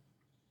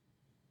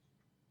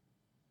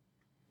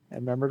 And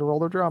remember to roll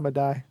the drama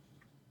die.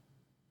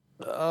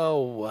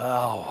 Oh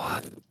wow.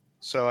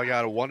 So I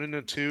got a 1 and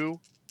a 2,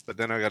 but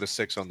then I got a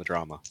 6 on the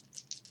drama.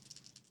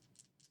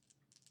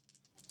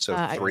 So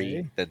I-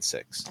 3, then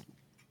 6.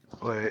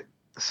 Wait.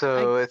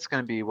 So it's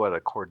going to be what, a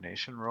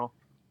coordination roll?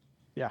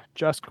 Yeah,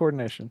 just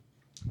coordination.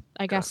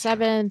 I got Gotcha.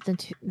 7,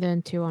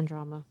 then 2 on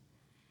drama.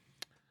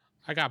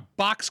 I got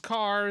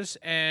boxcars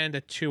and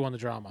a 2 on the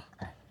drama.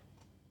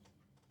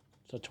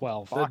 So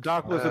 12. The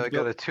doc was I a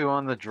got a 2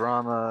 on the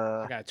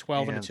drama. I got a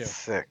 12 and a 2.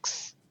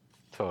 6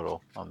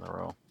 total on the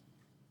roll.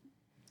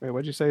 Wait,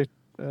 what'd you say,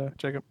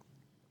 Jacob?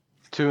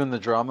 2 in the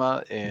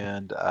drama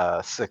and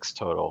 6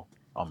 total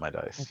on my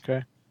dice.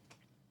 Okay.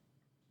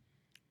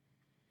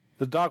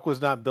 The doc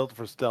was not built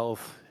for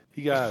stealth.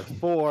 He got a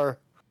 4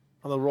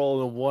 on the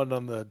roll and a 1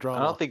 on the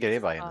drama. I don't think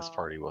anybody in this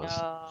party was.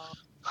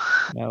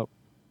 Nope.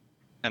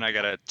 And I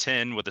got a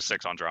 10 with a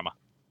 6 on drama.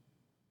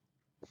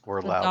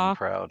 We're The loud and doc-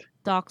 proud.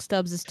 Doc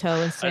stubs his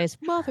toe and says,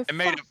 "Motherfucker!" It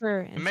made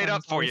and It made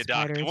up summons for all you, the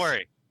Doc. Don't spiders.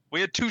 worry.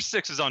 We had 2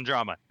 6s on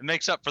drama. It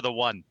makes up for the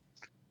 1.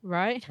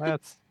 Right?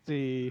 Let's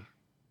see.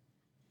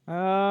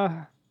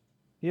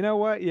 You know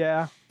what?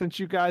 Yeah, since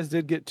you guys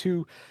did get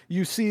 2,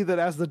 you see that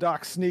as the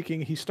doc's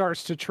sneaking, he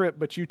starts to trip,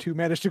 but you 2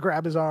 manage to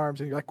grab his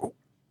arms, and you're like, "Oh."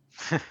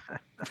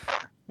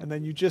 And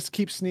then you just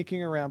keep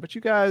sneaking around. But you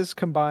guys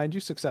combined,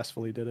 you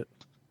successfully did it.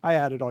 I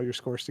added all your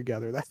scores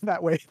together.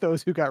 That way,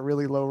 those who got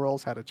really low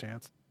rolls had a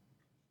chance.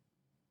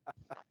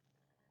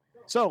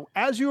 So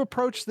as you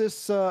approach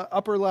this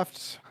upper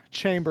left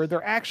chamber,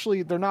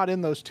 they're not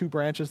in those 2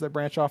 branches that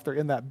branch off. They're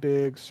in that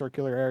big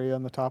circular area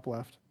in the top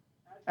left.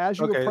 As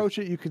you Okay. approach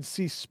it, you can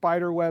see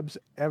spider webs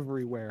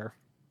everywhere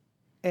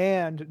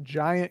and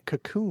giant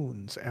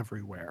cocoons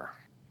everywhere.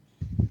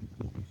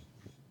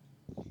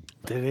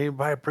 Did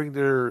anybody bring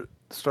their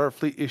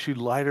Starfleet issued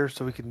lighter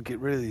so we can get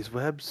rid of these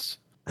webs?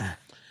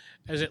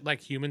 Is it like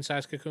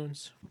human-sized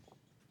cocoons?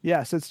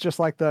 Yes, it's just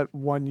like that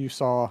one you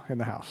saw in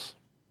the house.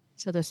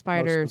 So there's Most of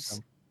spiders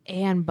them.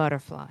 and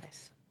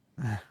butterflies.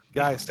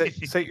 Guys, set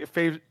your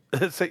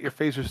set your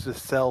phasers to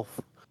stealth.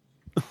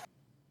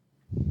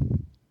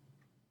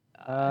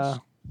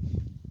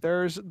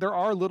 There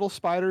are little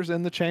spiders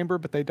in the chamber,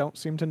 but they don't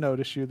seem to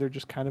notice you. They're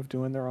just kind of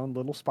doing their own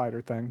little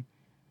spider thing.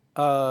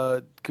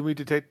 Can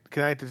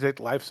I detect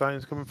life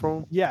signs coming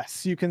from them?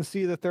 Yes, you can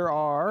see that there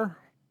are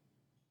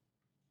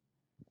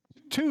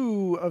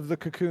 2 of the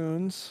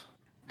cocoons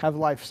have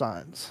life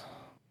signs.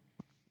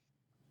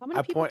 How many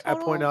I people point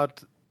total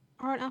out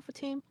are an alpha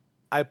team?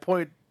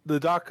 the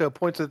doc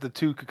points at the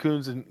 2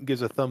 cocoons and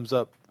gives a thumbs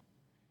up.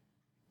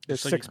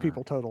 There's So 6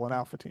 people total in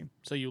Alpha Team.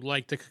 So you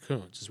like the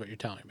cocoons, is what you're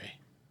telling me.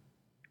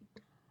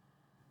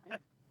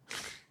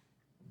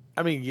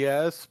 I mean,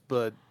 yes,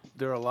 but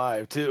they're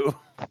alive too.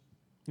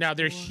 Now,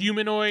 they're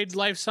humanoid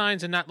life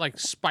signs and not like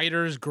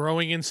spiders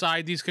growing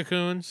inside these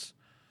cocoons?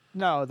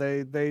 No,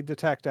 they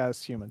detect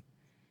as human.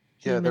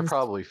 Yeah, they're Humans.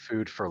 probably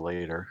food for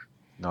later,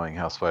 knowing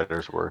how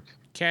spiders work.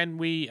 Can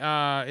we,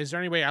 is there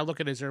any way, I look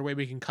at it, is there a way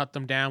we can cut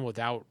them down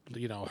without,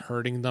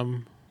 hurting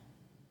them?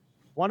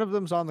 One of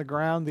them's on the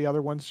ground, the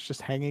other one's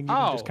just hanging. You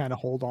can just Oh. kind of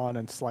hold on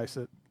and slice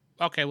it.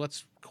 Okay,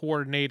 let's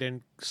coordinate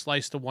and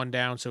slice the one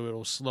down so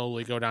it'll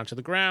slowly go down to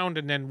the ground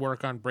and then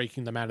work on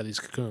breaking them out of these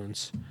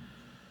cocoons.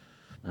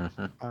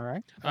 All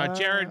right.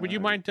 Jared, would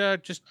you mind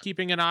just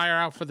keeping an eye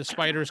out for the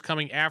spiders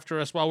coming after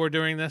us while we're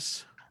doing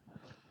this?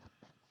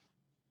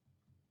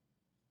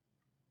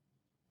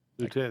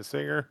 Lieutenant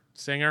Singer.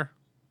 Singer,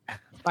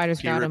 Spiders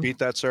Can you got him. repeat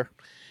that, sir?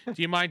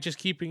 do you mind just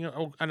keeping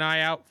an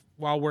eye out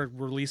while we're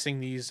releasing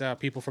these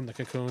people from the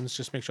cocoons?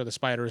 Just make sure the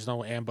spiders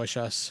don't ambush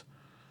us.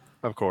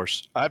 Of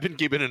course. I've been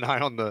keeping an eye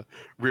on the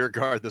rear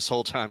guard this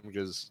whole time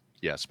because,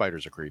 yeah,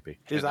 spiders are creepy.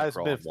 His And they eyes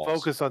crawl been on walls.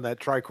 focused on that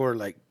tricorder,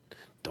 like,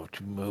 don't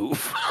you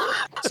move.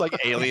 It's like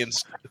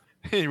aliens.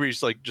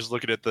 He's like just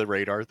looking at the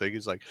radar thing.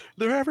 He's like,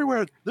 they're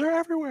everywhere. They're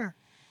everywhere.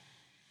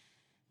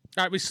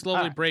 All right, we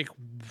slowly Ah. break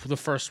the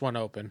first one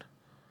open.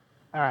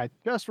 All right.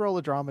 Just roll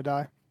a drama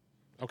die.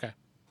 Okay.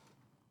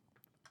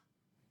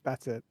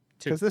 That's it.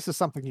 2. Because this is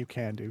something you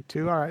can do.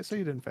 2. All right. So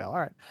you didn't fail. All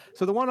right.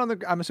 So the one on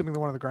the, I'm assuming the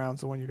one on the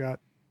ground's the one you got.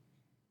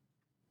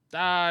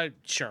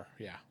 Sure,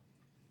 yeah.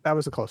 That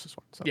was the closest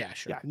one. So Yeah,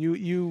 sure.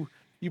 yeah.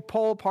 You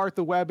pull apart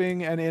the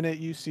webbing, and in it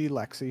you see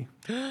Lexi.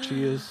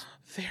 She is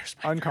There's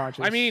my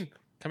unconscious. I mean,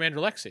 Commander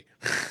Lexi.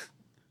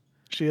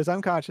 she is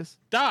unconscious,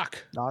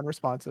 Doc,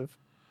 non-responsive.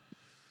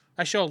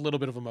 I show a little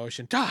bit of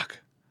emotion. Doc,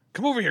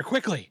 come over here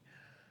quickly.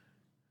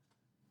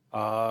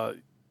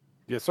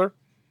 Yes, sir.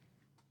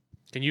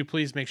 Can you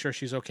please make sure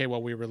she's okay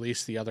while we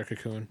release the other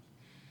cocoon?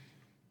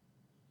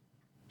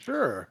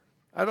 Sure.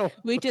 I don't.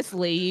 We just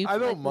leave. I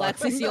don't mind.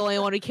 Lex is the only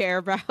one we care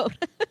about.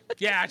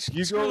 Yeah,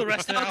 You screw go- the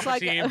rest of the It's Alpha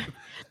like- team.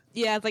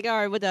 Yeah, it's like, all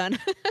right, we're done.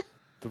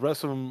 The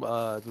rest of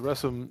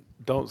them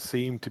don't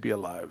seem to be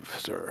alive,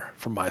 sir,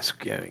 from my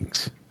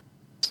scannings.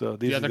 So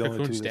these other are the only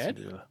cocoon's two that's-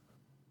 dead? yeah.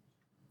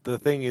 The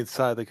thing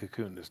inside the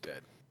cocoon is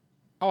dead.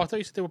 Oh, I thought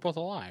you said they were both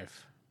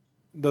alive.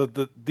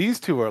 These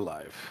two are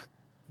alive.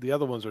 The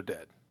other ones are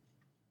dead.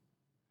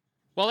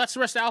 Well, that's the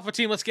rest of the Alpha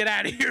team. Let's get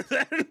out of here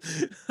then.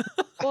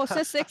 Well, it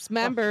says 6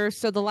 members,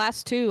 so the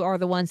last 2 are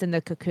the ones in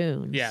the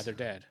cocoons. Yeah, they're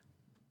dead.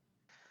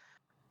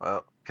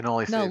 Well, can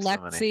only No, save so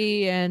many.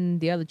 Lexi and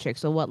the other chick.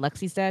 So what?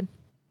 Lexi's dead?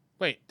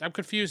 Wait, I'm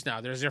confused now.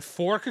 Is there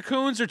 4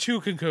 cocoons or 2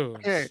 cocoons?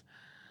 Okay.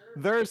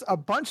 There's a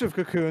bunch of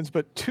cocoons,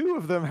 but 2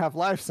 of them have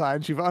life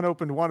signs. You've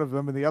unopened one of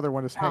them, and the other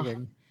one is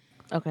hanging.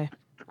 Okay,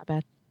 not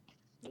bad.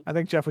 I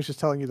think Jeff was just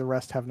telling you the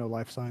rest have no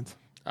life signs.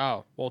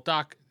 Oh, well,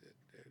 Doc,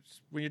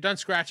 when you're done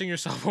scratching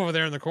yourself over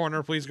there in the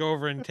corner, please go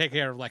over and take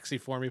care of Lexi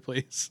for me,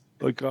 please.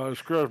 Like I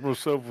scratched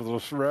myself with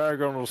a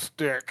rag on a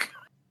stick.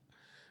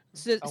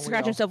 So, Oh, we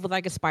scratch know. yourself with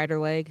like a spider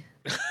leg.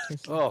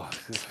 Oh,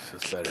 this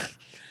is better.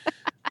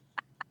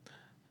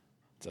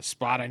 It's a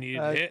spot I needed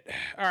to hit.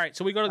 All right,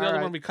 so we go to the all other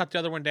right. one. We cut the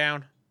other one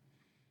down.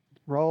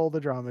 Roll the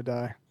drama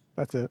die.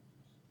 That's it.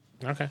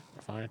 Okay,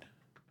 fine.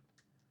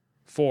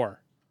 4.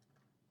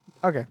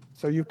 Okay,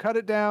 so you cut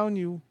it down.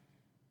 You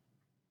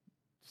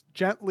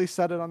gently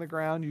set it on the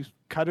ground. You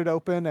cut it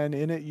open, and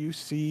in it you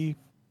see,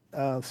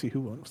 let's see,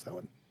 who was that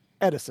one?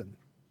 Edison,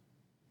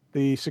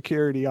 the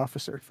security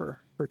officer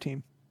for her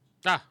team.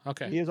 Ah,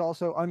 okay. He is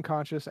also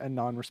unconscious and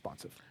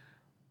non-responsive.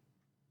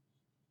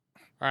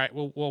 All right,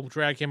 we'll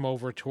drag him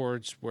over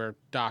towards where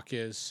Doc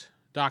is.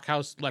 Doc,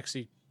 how's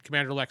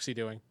Commander Lexi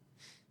doing?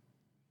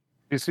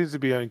 She seems to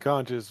be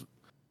unconscious.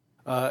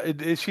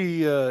 Is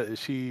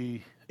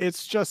she?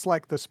 It's just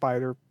like the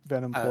spider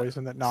venom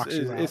poison that knocks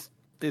you out.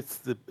 It's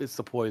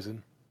the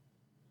poison.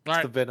 All It's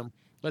right, the venom.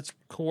 let's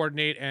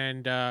coordinate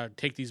and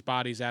take these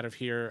bodies out of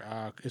here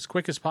as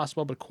quick as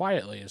possible, but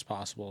quietly as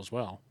possible as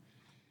well.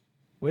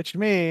 Which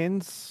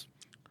means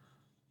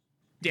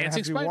we're gonna Dancing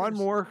have to do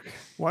spiders.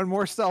 one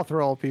more stealth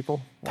roll,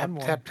 people. Tap One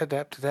more. tap tap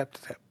tap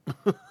tap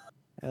tap.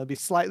 It'll be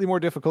slightly more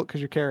difficult because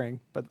you're carrying,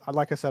 but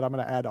like I said, I'm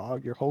going to add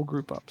your whole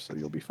group up, so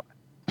you'll be fine.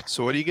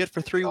 So what do you get for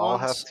 3 All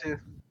have ones?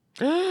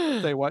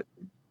 to. Say what?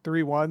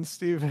 3-1,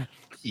 Steve.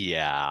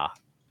 Yeah.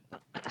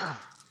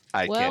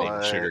 I Well- can't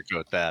even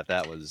sugarcoat that.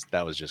 That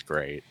was just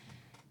great.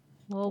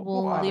 Well,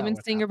 we'll Wow. leave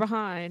Singer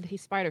behind.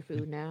 He's spider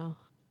food now.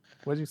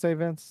 What did you say,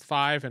 Vince?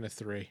 5 and a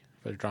 3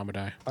 for the drama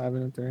die. 5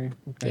 and a 3.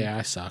 Okay. Yeah,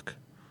 I suck.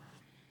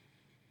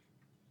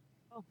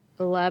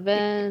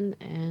 11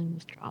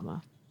 and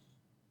drama.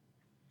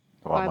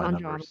 Well, 5 my on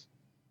numbers.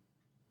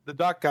 The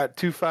doc got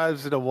 2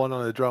 5s and a 1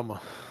 on the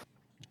drama.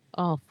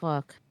 Oh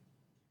fuck.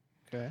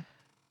 Okay.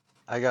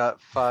 I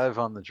got 5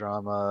 on the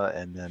drama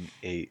and then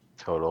 8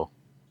 total.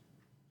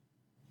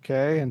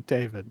 Okay, and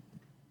David.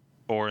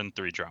 4 and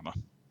 3 drama.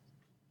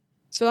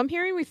 So I'm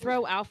hearing we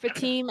throw Alpha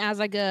Team as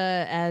like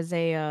as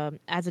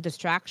a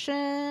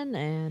distraction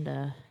and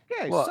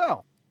Okay, Well-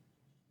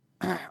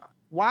 so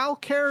while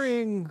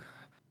carrying,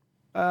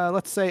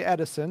 let's say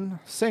Edison,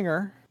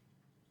 Singer,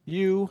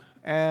 you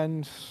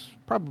and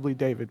probably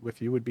David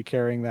with you would be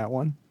carrying that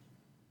one.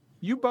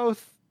 You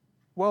both,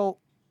 well,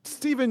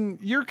 Steven,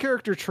 your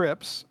character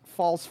trips,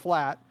 falls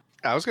flat.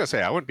 I was gonna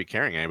say I wouldn't be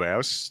carrying anybody. I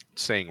was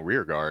saying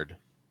rear guard.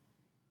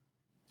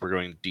 We're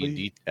going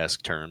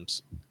D&D-esque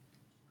terms.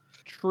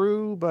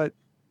 True, but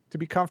to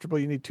be comfortable,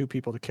 you need 2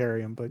 people to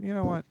carry him. But you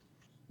know what?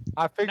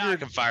 I Now I figured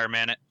can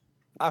fireman it.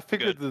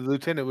 the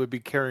lieutenant would be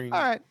carrying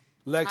All right.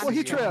 Lex. Well, he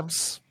Yeah. trips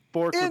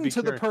Sports would be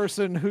into the carrying-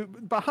 person who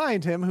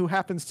behind him who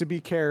happens to be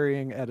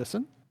carrying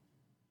Edison.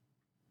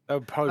 That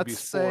would probably be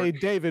Let's say Spork.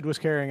 David was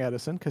carrying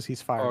Edison because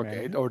he's fireman.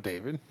 Okay, or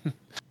David.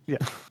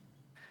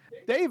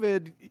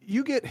 David,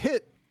 you get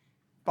hit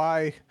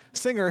by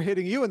Singer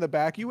hitting you in the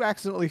back. You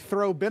accidentally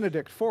throw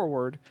Benedict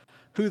forward,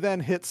 who then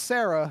hits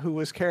Sarah, who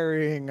was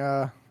carrying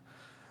let's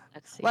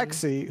see.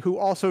 Lexi, who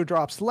also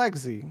drops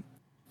Lexi.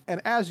 And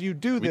as you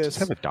do We this, just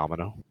have a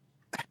domino.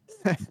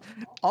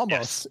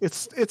 almost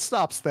it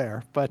stops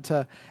there. But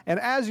and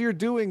as you're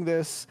doing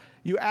this,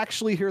 you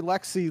actually hear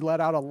Lexi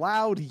let out a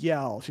loud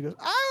yell. She goes,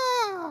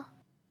 "Ah!"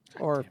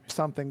 or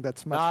something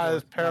that's much Not more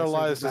as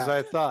paralyzed nicer as than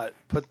I thought.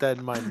 Put that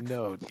in my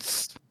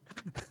notes.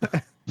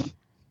 that.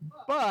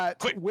 But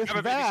Quick, with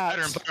grab a baby spider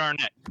that, and put it on our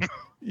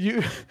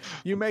neck.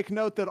 you make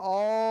note that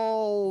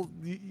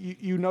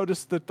you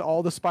notice that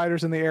all the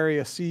spiders in the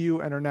area see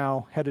you and are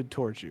now headed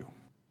towards you.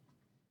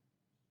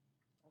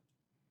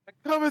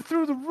 Coming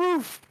through the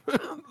roof,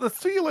 the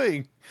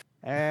ceiling.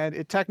 And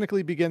it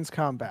technically begins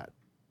combat,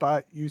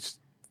 but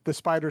the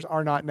spiders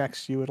are not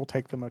next to you. It'll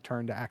take them a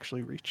turn to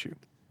actually reach you.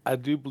 I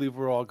do believe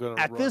we're all going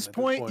to At this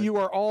point, you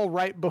are all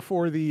right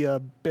before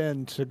the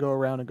bend to go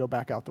around and go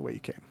back out the way you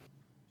came.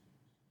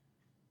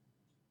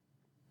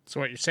 So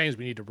what you're saying is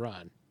we need to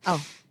run.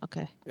 Oh,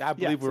 okay. I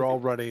believe Yes, we're all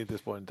running at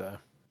this point in time.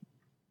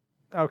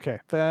 Okay,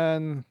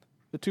 then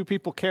the 2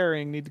 people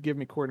carrying need to give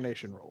me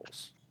coordination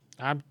rolls.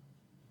 I'm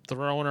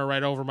throwing her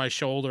right over my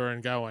shoulder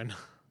and going.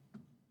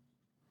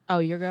 Oh,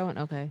 you're going?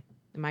 Okay.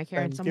 Am I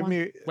carrying And someone? give me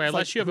Wait, it's unless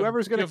like you have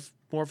whoever's you gonna have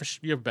more of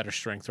you have better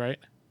strength, right?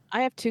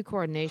 I have 2 I was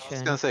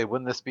coordination. gonna say,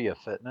 wouldn't this be a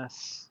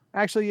fitness?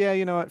 Actually, yeah,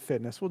 you know what?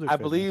 Fitness. We'll do. I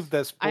fitness. believe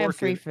that I have Spork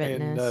free and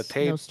fitness,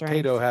 no strength.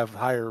 Tato have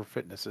higher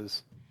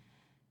fitnesses.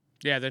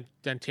 Yeah, then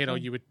Tato,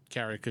 you would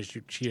carry because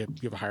you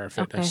have a higher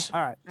fitness.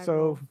 All right. I So,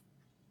 roll.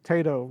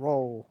 Tato,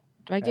 roll.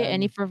 Do I get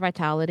any And- for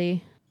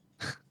vitality?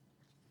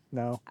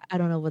 No. I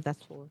don't know what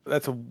that's for.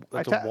 That's a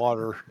Vita-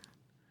 water.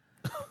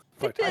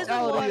 It is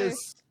a water.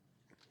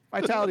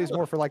 Vitality is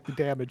more for like the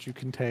damage you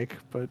can take,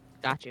 but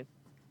Got you.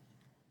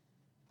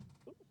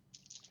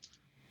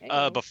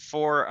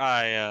 Before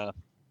I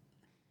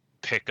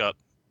pick up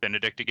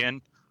Benedict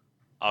again,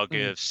 I'll Mm-hmm.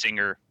 give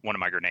Singer one of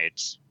my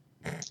grenades.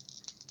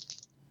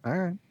 all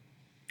right.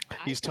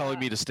 He's telling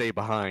me to stay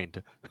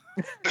behind.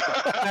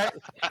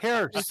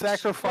 Here,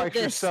 sacrifice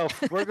this.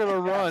 yourself. We're gonna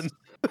run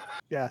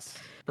Yes,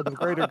 for the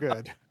greater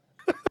good.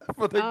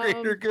 for the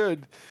greater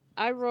good.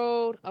 I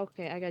rolled.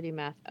 Okay, I gotta do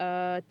math.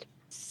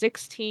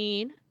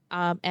 16.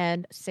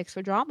 And 6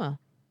 for drama.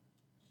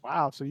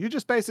 Wow. So you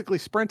just basically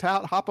sprint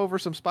out, hop over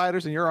some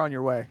spiders, and you're on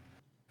your way.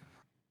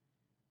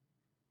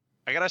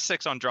 I got a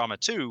 6 on drama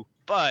too,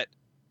 but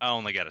I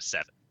only got a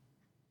 7.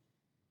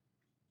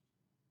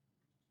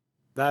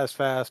 Not as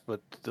fast,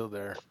 but still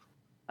there.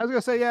 I was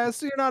gonna say, yeah,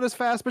 so you're not as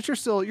fast, but you're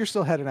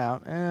still heading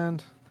out.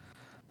 And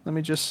let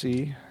me just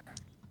see.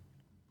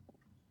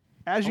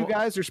 As you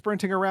guys are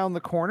sprinting around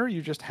the corner,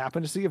 you just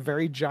happen to see a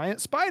very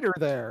giant spider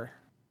there.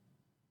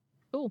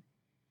 Cool.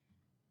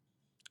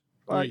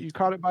 But We- you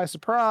caught it by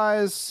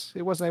surprise.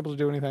 It wasn't able to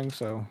do anything,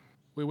 so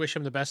We wish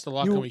him the best of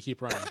luck, You- and we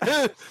keep running.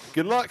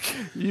 Good luck.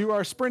 you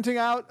are sprinting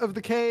out of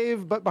the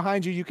cave, but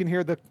behind you can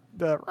hear the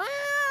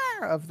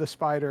of the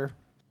spider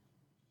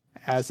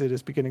as it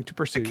is beginning to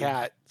pursue The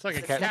cat. It's like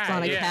a Cat- cat. That's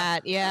not a yeah.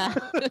 cat. Yeah.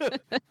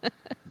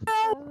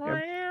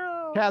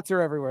 you. Cats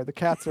are everywhere. The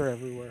cats are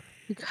everywhere.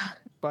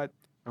 But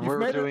And You've we're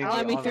made it doing out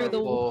Let me the through the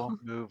honorable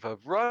move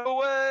of run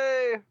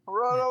away,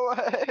 run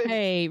away.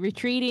 Hey,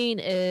 retreating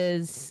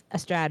is a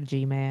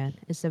strategy, man.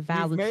 It's a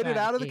valid you've made it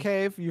out of the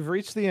strategy. cave. You've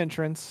reached the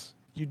entrance.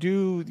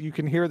 You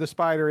can hear the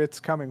spider. It's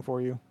coming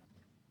for you.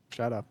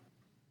 Shut up.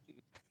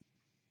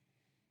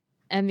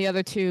 And the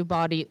other 2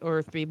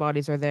 or 3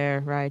 bodies are there,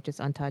 right? Just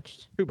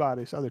untouched. 2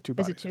 bodies. Other 2 Is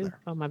bodies. it are 2? there.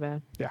 Oh, my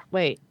bad. Yeah.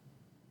 Wait.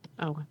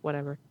 Oh,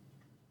 whatever.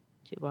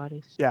 2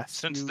 bodies. Yes.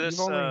 Since you've this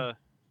only-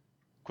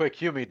 Quick,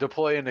 Yumi,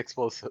 deploy an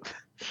explosive.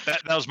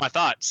 that was my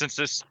thought. Since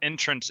this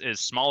entrance is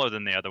smaller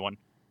than the other one,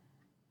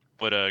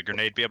 would a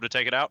grenade be able to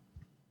take it out?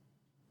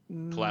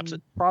 collapse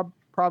it?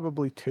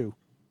 Probably 2.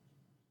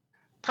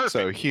 Perfect.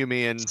 So Hume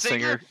and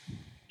Singer.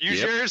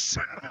 Use Yep. yours.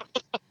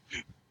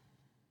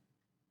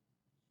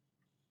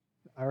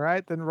 All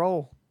right, then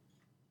roll.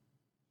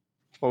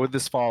 What would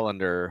this fall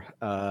under?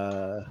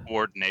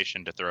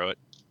 Coordination to throw it.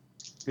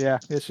 Yeah,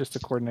 it's just a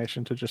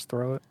coordination to just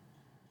throw it.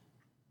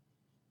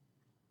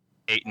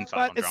 8 and 5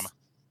 But on it's- drama.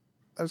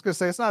 I was gonna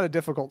say it's not a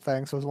difficult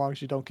thing, so as long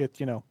as you don't get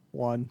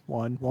 1,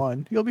 1,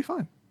 1, you'll be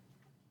fine.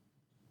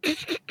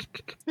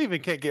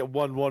 Steven can't get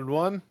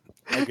 1-1-1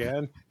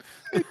 again.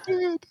 I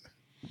did.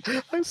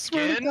 I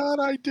swear to Again? God,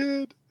 I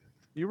did.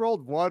 You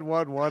rolled 1,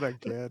 1, 1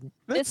 again.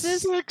 That's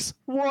This is- 6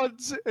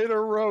 ones in a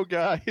row,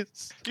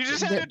 guys. You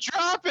just had to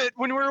drop it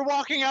when we were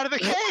walking out of the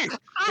cave.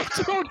 I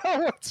don't know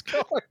what's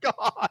going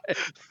on.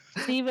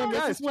 Steven, this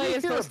Guys, is why can you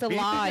you're hear a supposed to beeping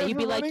lie. as You'd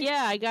be we're like, running?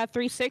 yeah, I got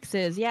 3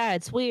 6s. Yeah,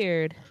 it's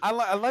weird. I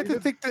like to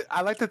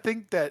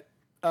think that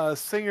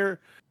Singer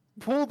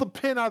pulled the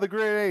pin out of the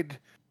grenade,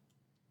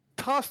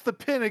 tossed the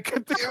pin, and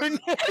kept the grenade.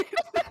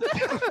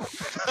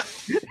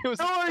 It was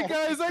Don't worry,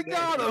 guys, I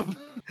got him.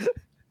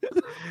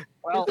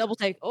 Well, Double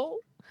take. Oh,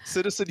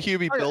 Citizen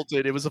Hume built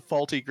it. It was a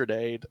faulty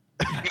grenade.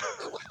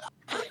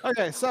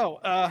 okay, so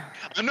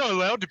I'm not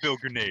allowed to build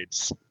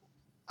grenades.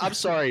 I'm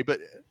sorry, but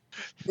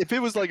if it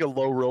was like a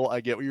low roll, I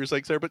get what you're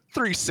saying, sir. But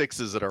 3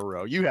 6s in a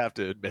row, you have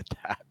to admit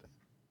that.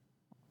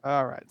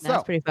 all right, that's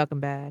so pretty fucking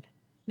bad.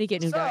 Need to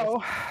get new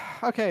guys.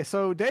 okay,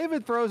 so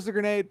David throws the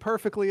grenade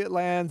perfectly. It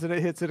lands and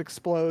it hits. It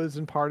explodes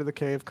and part of the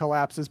cave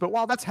collapses. But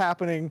while that's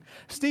happening,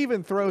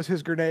 Steven throws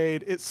his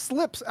grenade. It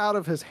slips out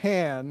of his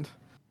hand.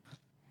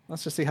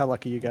 Let's just see how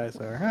lucky you guys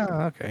are.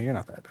 Oh, okay, you're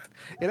not that bad.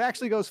 It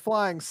actually goes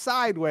flying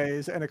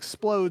sideways and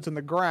explodes in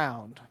the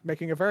ground,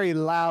 making a very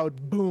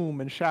loud boom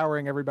and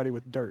showering everybody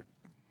with dirt.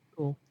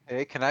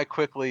 Hey, can I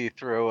quickly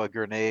throw a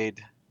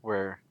grenade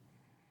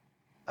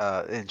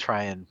and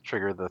try and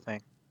trigger the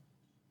thing?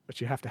 But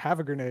you have to have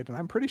a grenade, and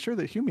I'm pretty sure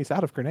that Hume's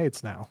out of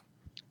grenades now.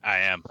 I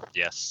am.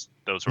 Yes,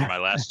 those were my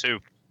last 2.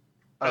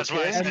 That's why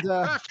I Okay. said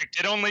And, perfect.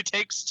 It only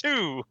takes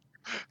 2.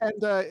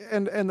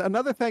 And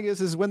another thing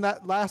is when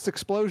that last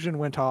explosion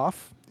went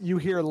off, you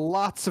hear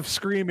lots of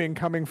screaming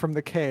coming from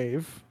the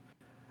cave.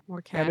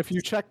 More cats. And if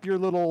you check your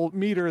little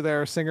meter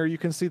there, Singer, you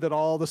can see that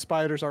all the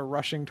spiders are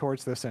rushing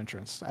towards this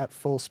entrance at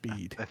full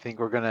speed. I think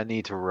we're gonna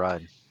need to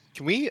run.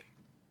 Can we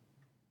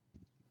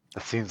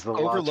That seems the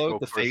logical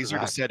overload the course of phaser to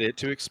action. set it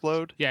to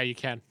explode? Yeah, you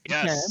can.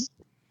 Yes.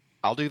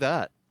 I'll do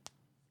that.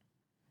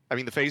 I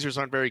mean, the phasers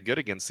aren't very good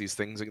against these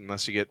things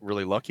unless you get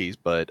really lucky,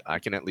 but I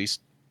can at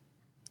least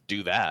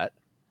do that.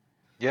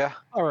 Yeah,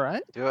 All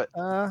right. do it.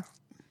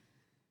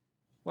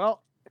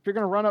 Well, if you're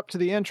going to run up to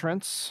the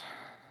entrance.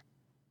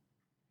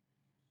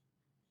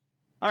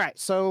 All right,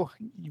 so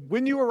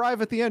when you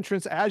arrive at the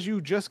entrance, as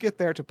you just get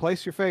there to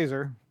place your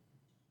phaser,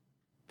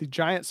 the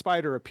giant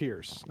spider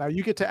appears. Now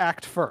you get to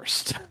act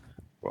first.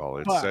 Well,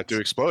 it's But- set to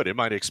explode. It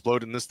might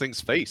explode in this thing's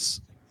face.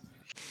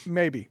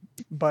 Maybe,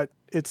 but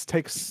it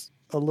takes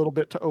a little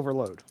bit to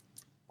overload.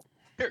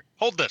 Here,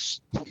 hold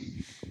this.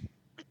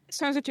 This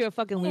turns into a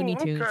fucking Looney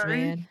Tunes, okay.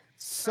 man.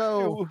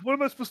 So, What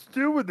am I supposed to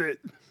do with it?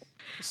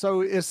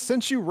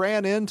 since you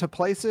ran in to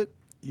place it,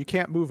 you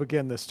can't move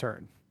again this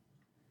turn.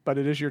 But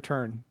it is your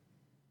turn.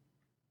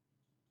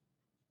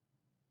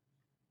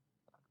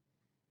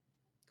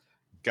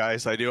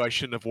 Guys, I knew I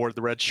shouldn't have worn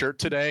the red shirt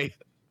today.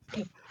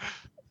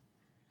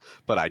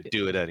 But I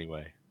do it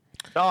anyway.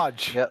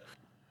 Dodge. Yep.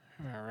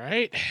 All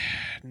right.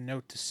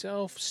 Note to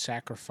self: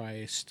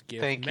 sacrificed.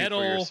 Give Thank you medal.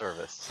 for your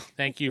service.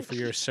 Thank you for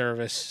your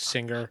service,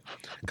 Singer.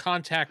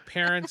 Contact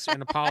parents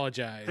and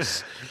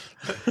apologize.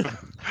 You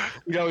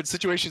know, in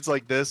situations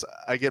like this,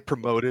 I get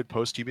promoted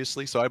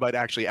posthumously, so I might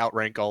actually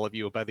outrank all of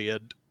you by the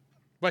end.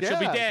 But you'll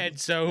be Yeah. dead,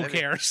 so who Maybe.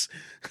 cares?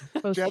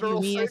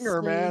 General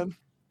Singer, Posthumously. man.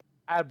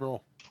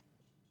 Admiral.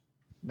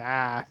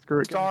 Nah, screw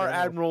it. Star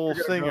Admiral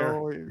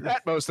Singer.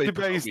 At most, they Too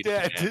bad he's promote me to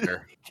dead.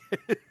 commander.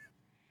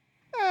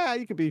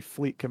 You could be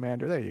fleet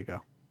commander. There you go.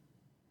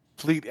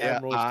 Fleet Yeah,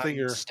 Admiral I'm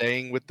Singer.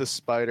 staying with the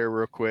spider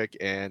real quick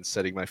and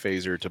setting my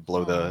phaser to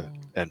blow the Oh,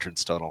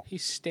 entrance tunnel.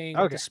 he's staying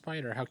with Okay. the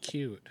spider. How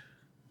cute.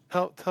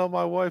 Tell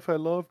my wife I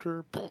loved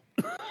her. Well,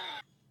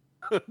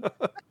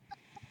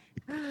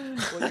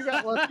 you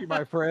got lucky,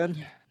 my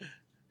friend.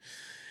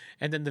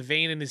 And then the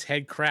vein in his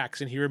head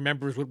cracks, and he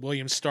remembers what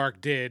William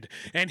Stark did.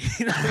 And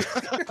he,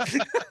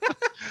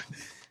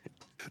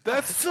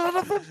 That son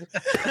of a.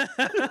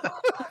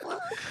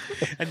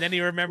 and then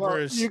he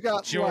remembers you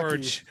got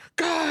George.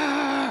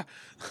 Gah!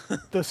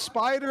 The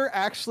spider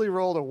actually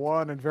rolled a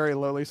 1 and very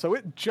lowly, so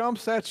it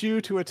jumps at you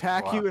to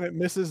attack Wow. you, and it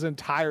misses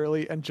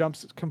entirely and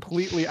jumps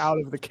completely out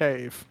of the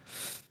cave.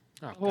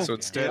 Oh, So God.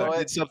 instead, You know I what?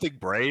 did something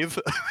brave.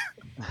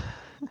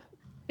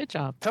 Good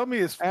job. Tell me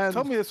it's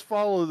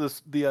follow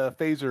this the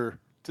phaser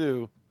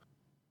too.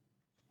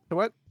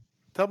 What?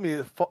 Tell me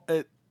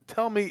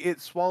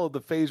it swallowed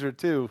the phaser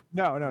too.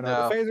 No. No. The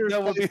phaser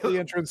That would is be- the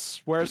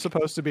entrance where it's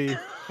supposed to be,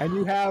 and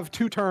you have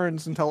 2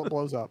 turns until it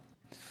blows up.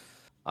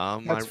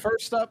 That's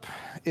first up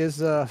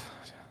is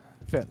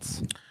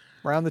Vince.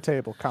 Round the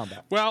table,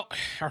 combat. Well,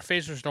 our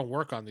phasers don't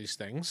work on these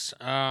things.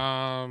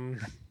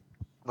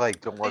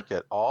 Like, don't work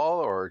at all,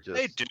 or just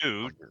They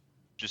do,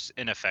 just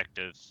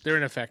ineffective. They're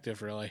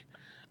ineffective, really.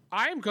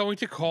 I'm going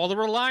to call the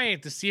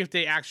Reliant to see if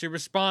they actually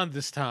respond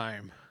this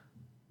time.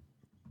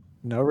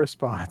 No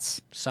response.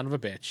 Son of a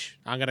bitch.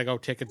 I'm going to go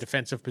take a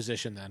defensive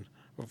position then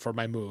for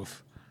my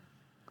move.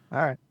 All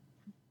right.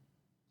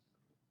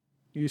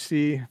 You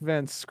see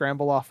Vince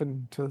scramble off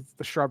into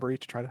the shrubbery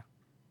to try to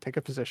take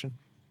a position.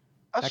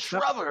 a Next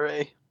up.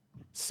 shrubbery.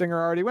 Singer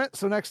already went,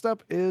 so next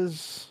up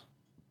is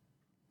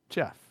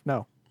Jeff.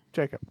 No,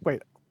 Jacob.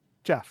 Wait,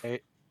 Jeff. Hey.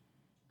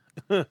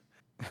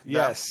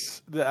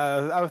 Yes.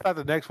 I thought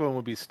the next one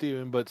would be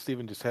Steven, but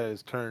Steven just had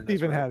his turn. That's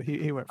Steven right. had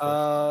he went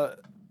first.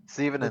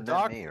 Steven The and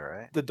doc- then me,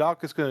 right? The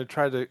doc is going to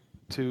try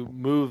to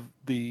move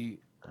the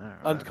All right.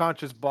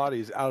 unconscious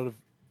bodies out of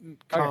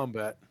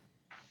combat.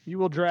 You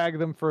will drag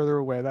them further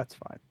away. That's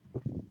fine.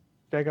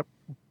 Jacob.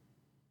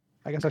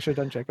 I guess I should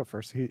have done Jacob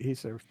first. He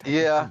served.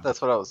 Yeah,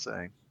 that's what I was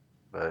saying.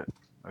 But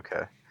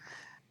okay.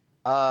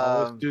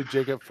 Let's do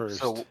Jacob first.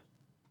 So,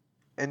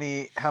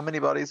 how many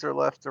bodies are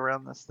left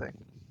around this thing?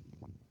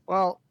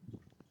 Well,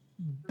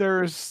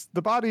 there's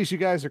the bodies you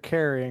guys are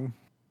carrying,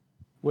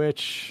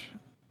 which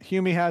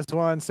Hume has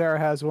one, Sarah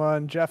has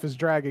one, Jeff is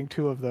dragging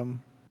 2 of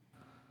them.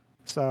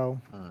 So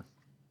Hmm.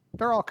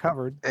 they're all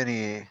covered.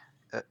 Okay,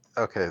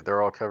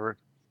 they're all covered.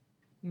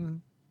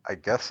 Mm. I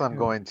guess I'm Yeah.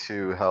 going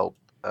to help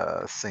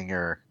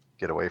Singer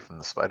get away from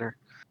the spider.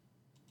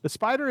 The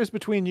spider is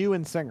between you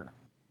and Singer.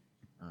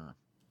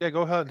 yeah,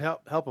 go ahead and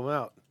help him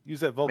out.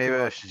 Use that Vulcan.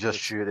 Maybe I should just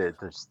shoot it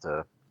just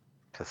to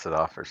piss it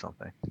off or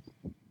something.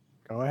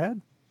 Go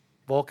ahead.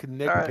 Vulcan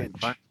neck All right, pinch.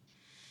 fine.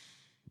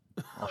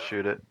 I'll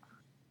shoot it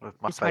with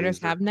my Do spiders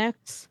phaser. have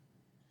necks?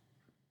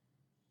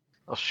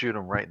 I'll shoot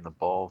him right in the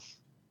balls.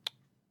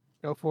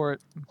 Go for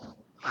it.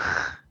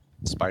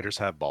 Spiders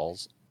have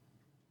balls.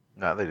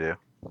 No, they do.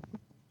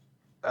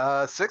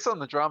 6 on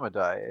the drama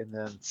die, and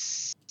then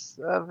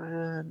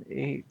 7,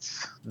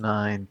 8,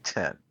 9,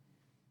 10.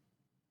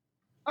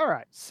 All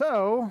right.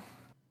 So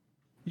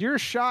your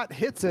shot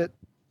hits it,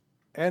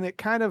 and it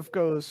kind of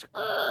goes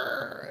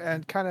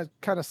and kind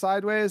of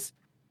sideways,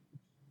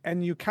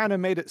 and you kind of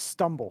made it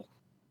stumble.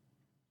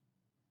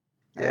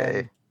 Yay.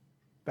 And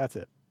that's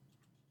it.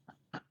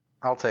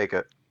 I'll take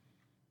it.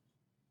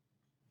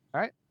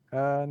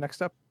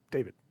 Next up,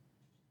 David.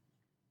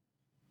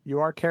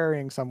 You are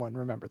carrying someone.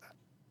 Remember that.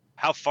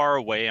 How far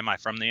away am I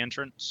from the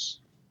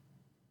entrance?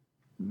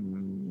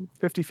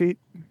 50 feet.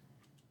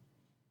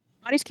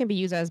 Bodies can be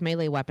used as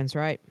melee weapons,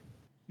 right?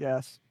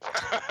 Yes.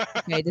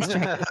 Okay, just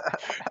check.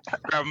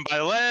 Grab him by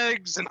the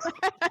legs and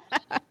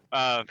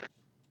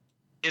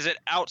Is it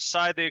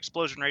outside the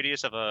explosion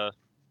radius of a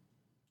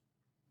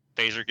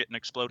phaser getting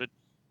exploded?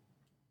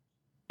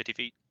 50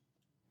 feet?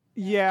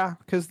 Yeah,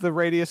 because the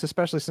radius,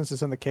 especially since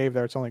it's in the cave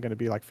there, it's only going to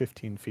be like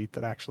 15 feet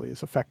that actually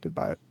is affected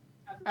by it.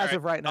 As Alright,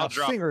 of right now, I'll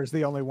drop- Singer is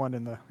the only one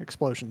in the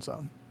explosion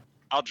zone.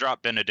 I'll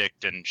drop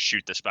Benedict and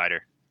shoot the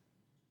spider.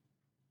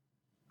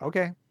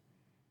 Okay.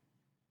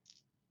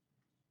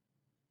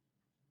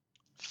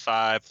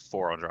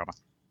 5-4 on drama.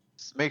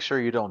 Just make sure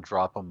you don't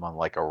drop them on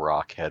like a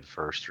rock head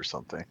first or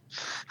something.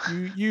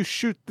 You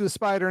shoot the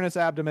spider in its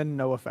abdomen,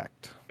 no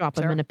effect. Drop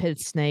him Sarah? in a pit of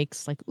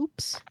snakes. Like,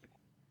 oops.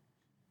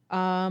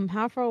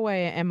 How far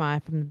away am I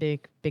from the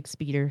big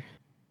speeder?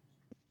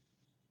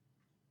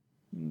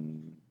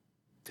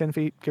 10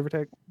 feet, give or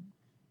take.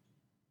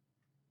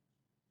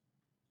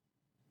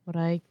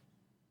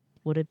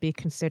 Would it be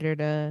considered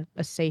a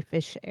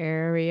safe-ish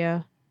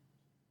area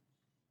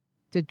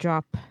to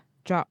drop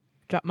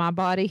my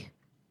body?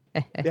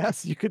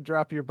 Yes, you could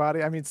drop your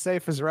body. I mean,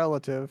 safe is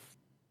relative.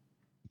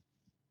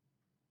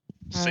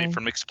 Safe Alright.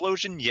 from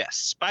explosion? Yes.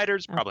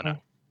 Spiders? Probably not.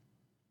 Okay.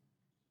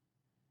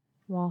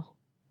 Well,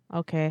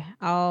 okay.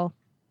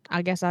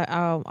 I guess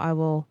I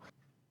will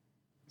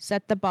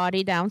set the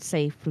body down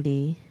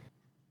safely.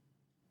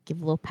 Give a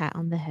little pat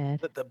on the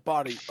head. Put the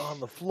body on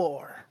the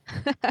floor.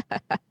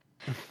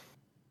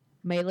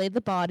 Melee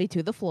the body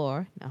to the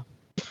floor. No.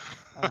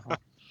 Uh-huh.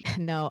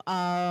 No.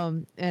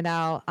 And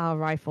I'll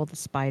rifle the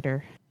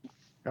spider.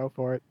 Go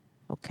for it.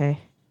 Okay.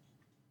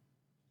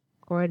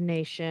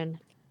 Coordination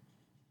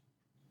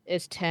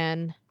is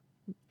 10.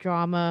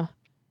 Drama.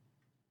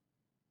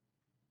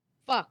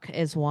 Fuck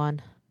is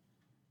 1.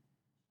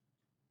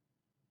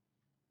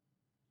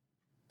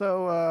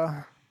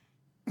 So,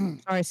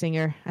 Sorry,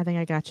 Singer. I think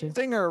I got you.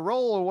 Singer,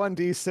 roll a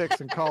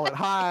 1d6 and call it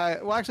high.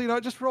 Well, actually, no,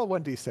 just roll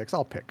 1d6.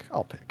 I'll pick.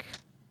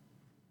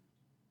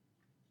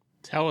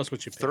 Tell us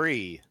what you picked.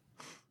 3.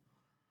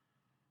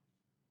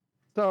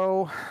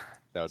 So,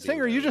 That would be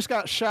Singer, you 11. just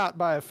got shot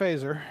by a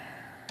phaser.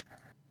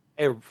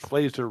 A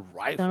laser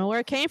rifle. Don't know where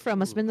it came from.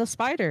 Must have been the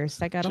spiders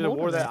that got a Should have hold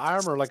wore of that it.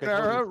 armor like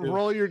Sarah, a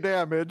roll your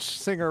damage.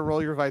 Singer,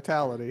 roll your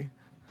vitality.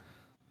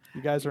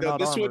 You guys are No, not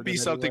this would armored be in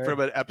something any way. from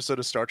an episode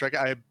of Star Trek.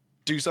 I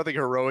do something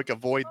heroic,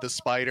 avoid the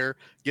spider,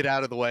 get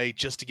out of the way,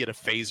 just to get a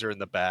phaser in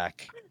the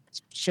back.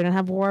 Shouldn't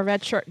have wore a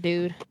red shirt,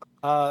 dude.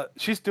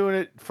 She's doing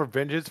it for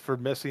vengeance for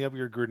messing up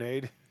your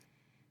grenade.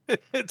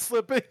 It's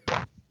slipping.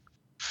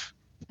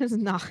 It's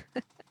not.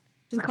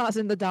 It's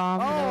causing the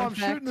dom. Oh, I'm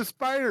shooting the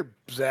spider.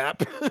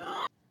 Zap.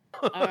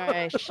 All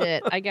right,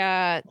 shit. I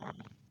got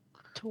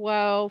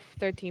 12,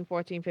 13,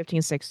 14,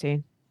 15,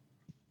 16.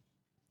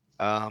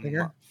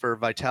 Singer? For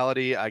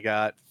vitality, I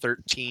got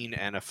 13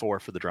 and a 4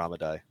 for the drama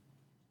die.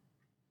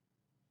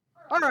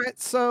 All right,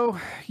 so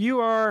you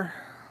are.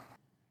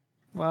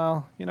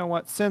 Well, you know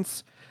what?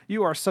 Since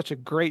you are such a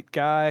great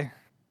guy,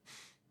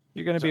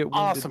 you're going to be at wounded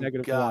Awesome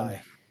 -1.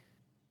 guy.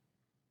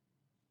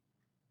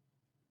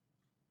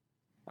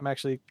 I'm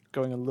actually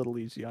going a little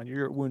easy on you.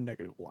 You're at wound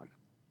 -1.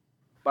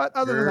 But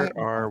other than Where that,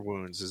 are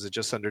wounds? Is it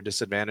just under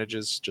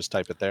disadvantages? Just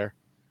type it there.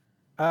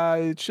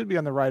 it should be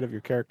on the right of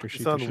your character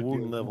sheet. It's on There should be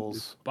wound a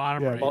levels.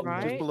 Bottom Yeah, right. Just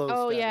Right? below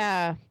Oh, status.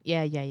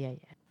 yeah. Yeah.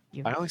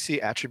 You're I only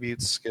see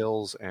attributes,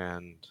 skills,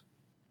 and to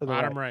the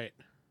Bottom right.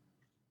 right.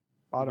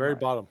 Bottom Very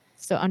right. bottom.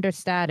 So under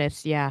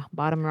status, yeah.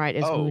 Bottom right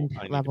is oh, wound I need to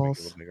make it a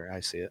levels. little bigger. I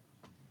see it.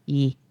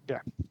 E.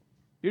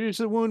 You're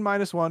just at wound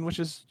 -1, which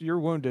is you're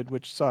wounded,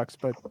 which sucks,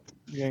 but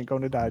you ain't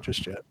going to die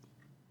just yet.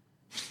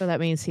 So that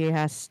means he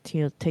has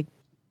to take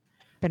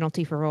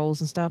penalty for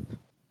rolls and stuff,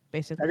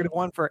 basically.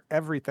 -1 for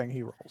everything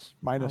he rolls.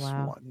 wow.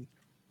 -1.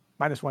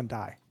 -1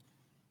 die.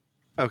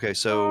 Okay,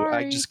 so I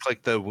Sorry. just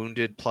clicked the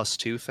wounded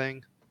 +2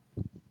 thing.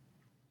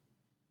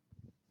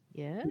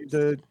 Yeah.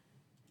 The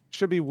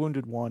should be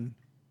wounded 1.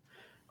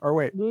 Or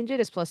wait,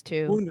 Wounded is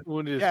 +2. wounded.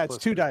 Wounded is Yeah, it's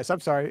plus 2 dice.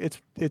 I'm sorry.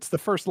 It's the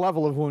first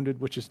level of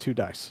wounded, which is 2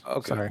 dice.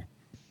 Okay. Sorry.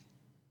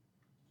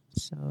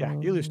 So Yeah,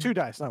 you lose 2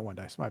 dice, not 1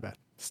 dice. My bad.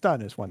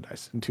 Stun is 1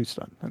 dice, and 2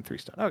 stun, and 3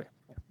 stun. Okay.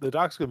 The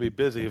doc's gonna be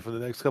busy for the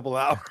next couple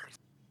hours.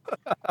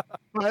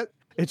 But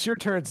it's your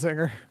turn,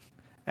 Singer.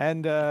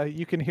 And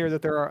you can hear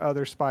that there are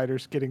other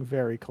spiders getting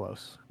very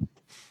close.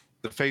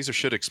 The phaser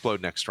should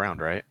explode next round,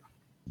 right?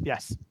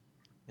 Yes.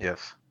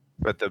 Yes.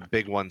 But the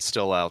big one's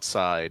still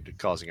outside,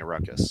 causing a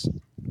ruckus.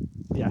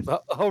 Yes.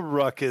 A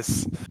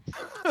ruckus.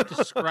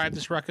 Describe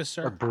this ruckus, A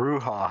sir.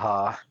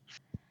 brouhaha.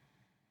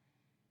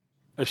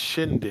 A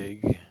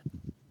shindig.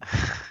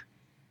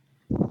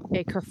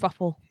 a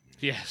kerfuffle.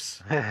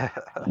 Yes.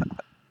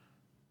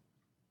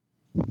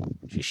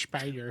 She's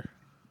spider.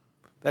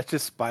 That's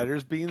just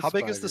spiders being How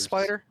big is the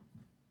spiders. spider?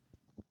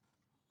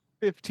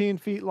 15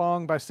 feet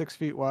long by 6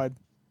 feet wide.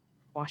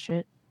 Wash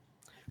it.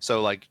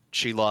 So like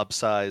Shelob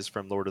size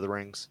from Lord of the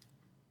Rings.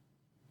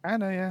 I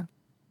know, yeah.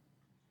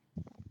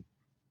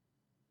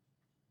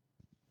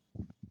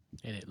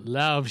 And it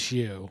loves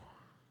you.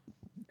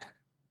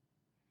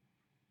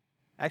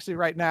 Actually,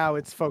 right now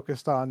it's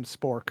focused on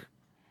Spork.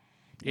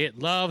 It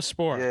loves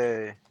sport.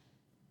 Yay.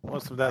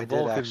 Wants some of I that did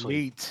Vulcan actually-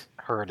 meat.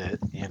 Heard it,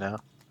 you know?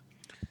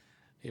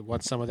 It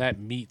wants some of that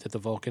meat that the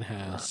Vulcan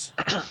has.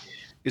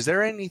 Is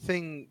there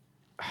anything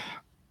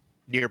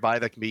nearby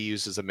that can be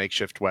used as a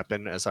makeshift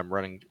weapon as I'm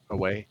running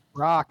away?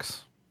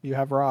 Rocks. You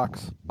have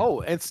rocks.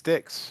 Oh, and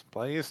sticks.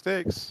 Plenty of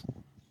sticks.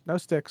 No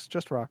sticks,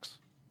 just rocks.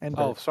 And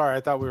Oh, dirt. sorry.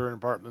 I thought we were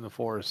in the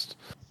forest.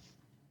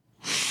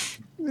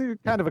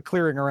 Kind of a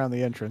clearing around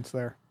the entrance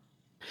there.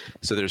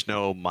 So there's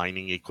no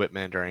mining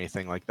equipment or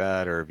anything like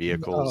that, or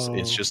vehicles.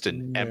 It's No, just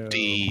an no.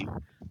 empty.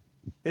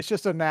 It's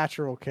just a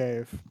natural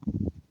cave.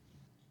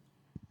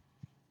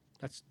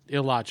 That's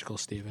illogical,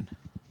 Steven.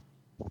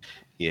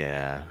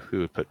 Yeah, who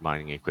would put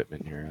mining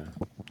equipment here?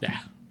 Yeah,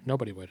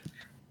 nobody would.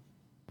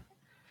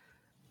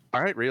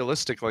 All right,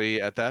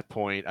 realistically, at that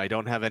point, I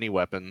don't have any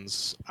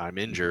weapons. I'm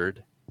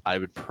injured. I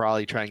would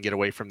probably try and get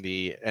away from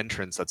the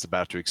entrance that's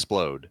about to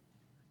explode.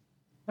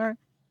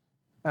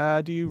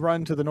 Do you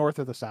run to the north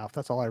or the south?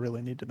 That's all I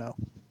really need to know.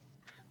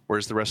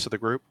 Where's the rest of the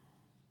group?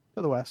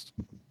 To the west.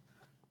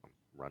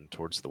 Run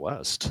towards the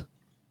west.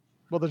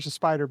 Well, there's a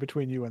spider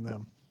between you and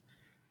them.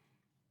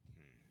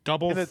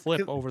 Double Can it- flip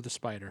can- over the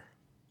spider.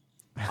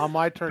 On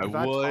my turn, I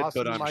can would, toss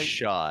but him I'm my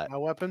shot.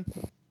 weapon?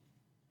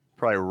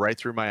 Probably right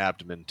through my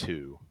abdomen,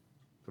 too.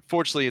 But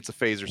fortunately, it's a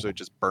phaser, so it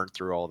just burnt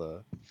through all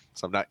the...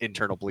 So I'm not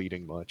internal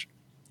bleeding much.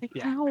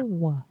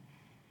 Ow.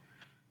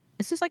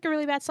 It's just like a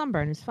really bad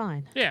sunburn. It's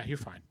fine. Yeah, you're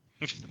fine.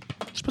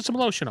 Just put some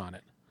lotion on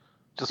it.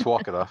 Just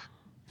walk it off.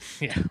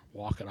 Yeah,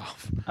 walk it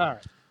off. All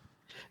right.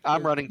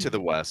 I'm running to the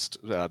west.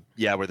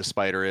 Yeah, where the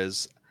spider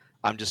is.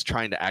 I'm just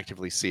trying to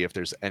actively see if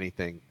there's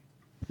anything.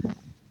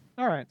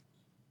 All right.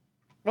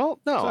 Well,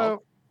 no.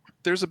 So,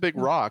 There's a big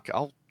rock.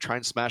 I'll try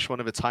and smash one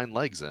of its hind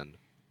legs in.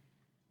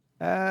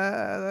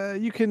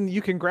 you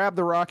can grab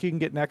the rock. You can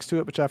get next to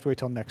it, but you have to wait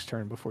till next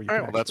turn before you. All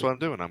can right, well, that's actually- what I'm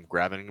doing. I'm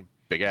grabbing a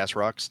big-ass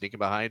rock, sneaking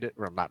behind it.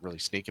 Or I'm not really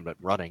sneaking, but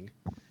running.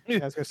 Yeah,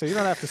 I was gonna say you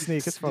don't have to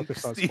sneak. It's Sneak,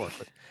 focused on sneak. sport.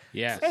 But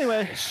Yeah.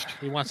 anyway,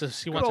 He wants to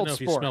old know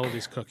if you spork. smell what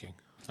he's cooking.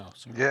 Oh,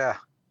 sorry. Yeah.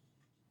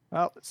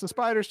 well, it's the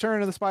spider's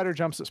turn, and the spider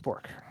jumps at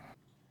Spork.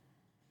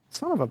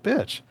 Son of a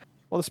bitch.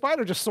 Well, the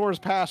spider just soars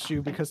past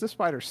you because this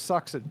spider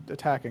sucks at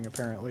attacking.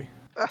 Apparently,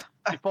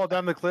 You fall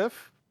down the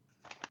cliff?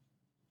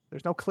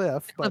 there's no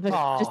cliff, but It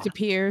Aw. just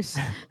appears.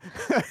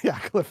 yeah,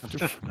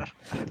 cliff.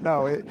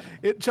 No,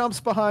 it jumps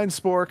behind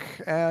Spork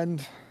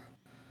and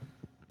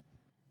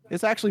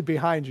it's actually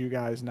behind you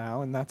guys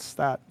now, and that's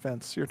that.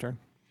 Vince, your turn.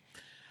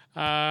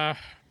 I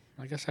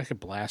guess I could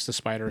blast the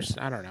spiders.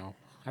 I don't know.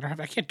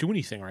 I can't do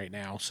anything right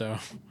now, so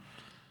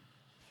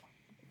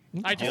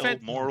I Build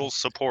defend. moral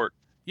support.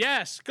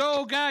 Yes,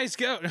 go guys,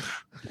 go.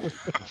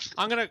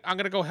 I'm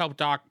gonna go help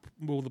Doc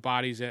move the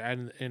bodies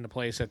in a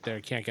place that they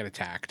can't get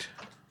attacked.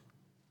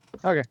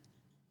 Okay.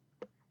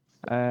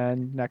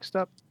 And next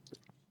up,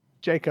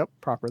 Jacob,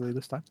 properly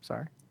this time.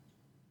 Sorry.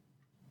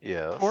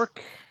 Yeah. Spork,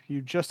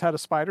 you just had a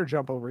spider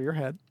jump over your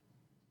head.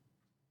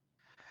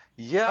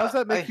 Yeah. How does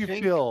that make I you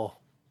think feel?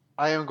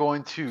 I am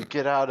going to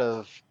get out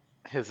of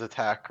his